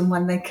it as and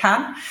when they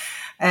can.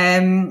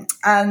 And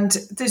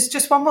there's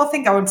just one more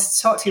thing I wanted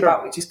to talk to you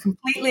about, which is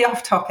completely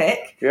off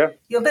topic. Yeah.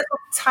 Your little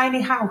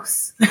tiny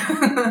house. I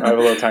have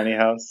a little tiny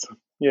house.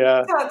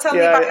 Yeah. Tell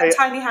me about your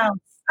tiny house.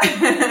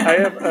 I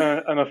have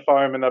on a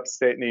farm in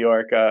upstate New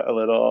York, a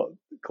little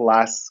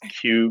glass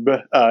cube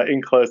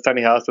enclosed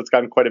tiny house that's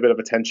gotten quite a bit of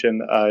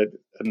attention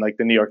in like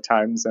the New York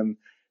Times and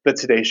the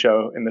Today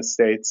Show in the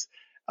States.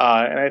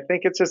 And I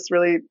think it's just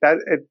really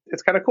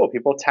it's kind of cool.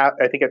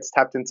 I think it's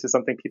tapped into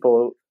something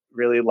people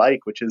really like,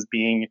 which is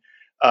being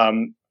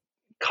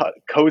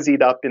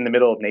cozied up in the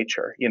middle of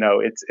nature.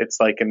 It's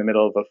like in the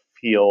middle of a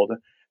field,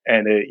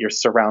 and you're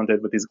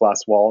surrounded with these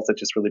glass walls that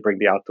just really bring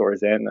the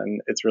outdoors in.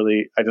 And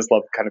I just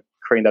love kind of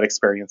creating that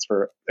experience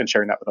and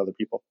sharing that with other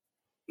people.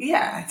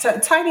 Yeah, so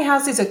tiny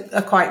houses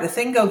are quite the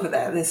thing over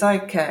there. There's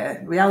like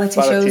reality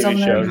shows on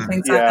them and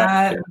things like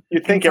that.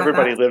 You'd think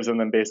everybody lives in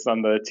them based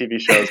on the TV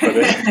shows, but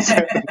it's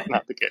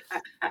not the case.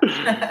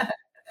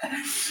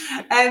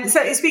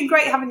 So it's been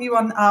great having you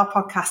on our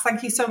podcast.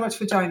 Thank you so much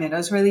for joining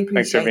us. Really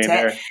appreciate it.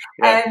 Thanks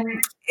for being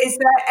here. Is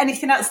there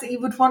anything else that you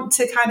would want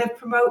to kind of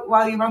promote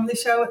while you're on the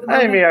show at the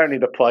moment? I don't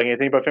need to plug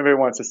anything, but if anybody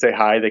wants to say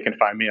hi, they can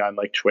find me on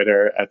like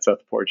Twitter at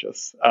Seth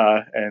Borges.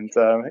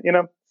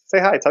 Say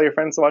hi, tell your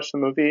friends to watch the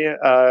movie.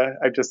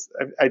 I just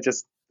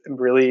am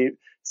really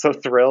so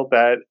thrilled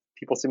that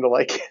people seem to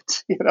like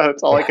it.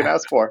 That's all I can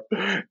ask for.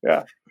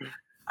 Yeah.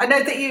 I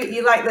know that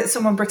you like that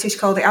someone British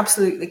called it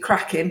absolutely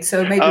cracking,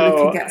 so maybe we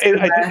can get some...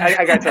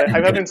 I got to tell you,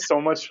 I'm having so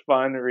much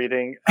fun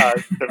reading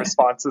the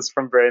responses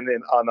from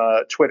Brandon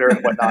on Twitter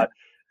and whatnot.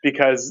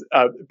 because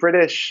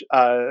British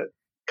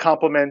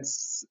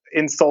compliments,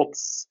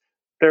 insults,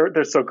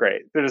 they're so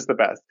great. They're just the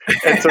best.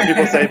 And so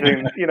people say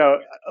things,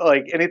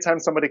 like anytime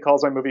somebody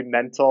calls my movie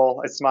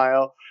mental, I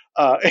smile.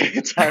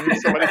 Anytime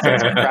somebody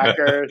says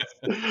crackers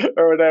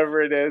or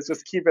whatever it is,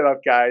 just keep it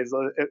up, guys.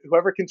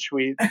 Whoever can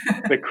tweet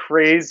the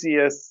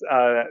craziest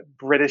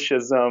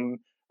Britishism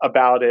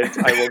about it,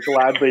 I will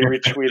gladly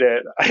retweet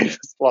it. I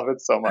just love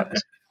it so much.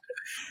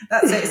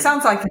 That's it. It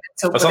sounds like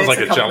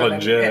a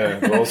challenge. Yeah,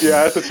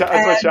 yeah, it's a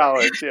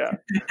challenge. Yeah,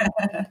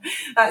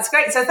 that's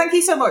great. So thank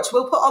you so much.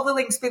 We'll put all the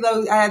links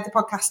below the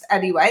podcast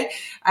anyway,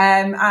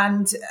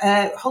 and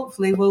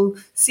hopefully we'll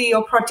see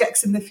your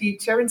projects in the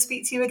future and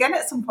speak to you again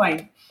at some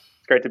point.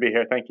 It's great to be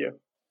here. Thank you.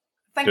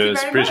 Thank you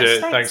very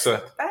Appreciate much. It. Thanks,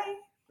 sir. Bye.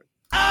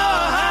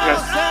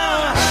 Yes.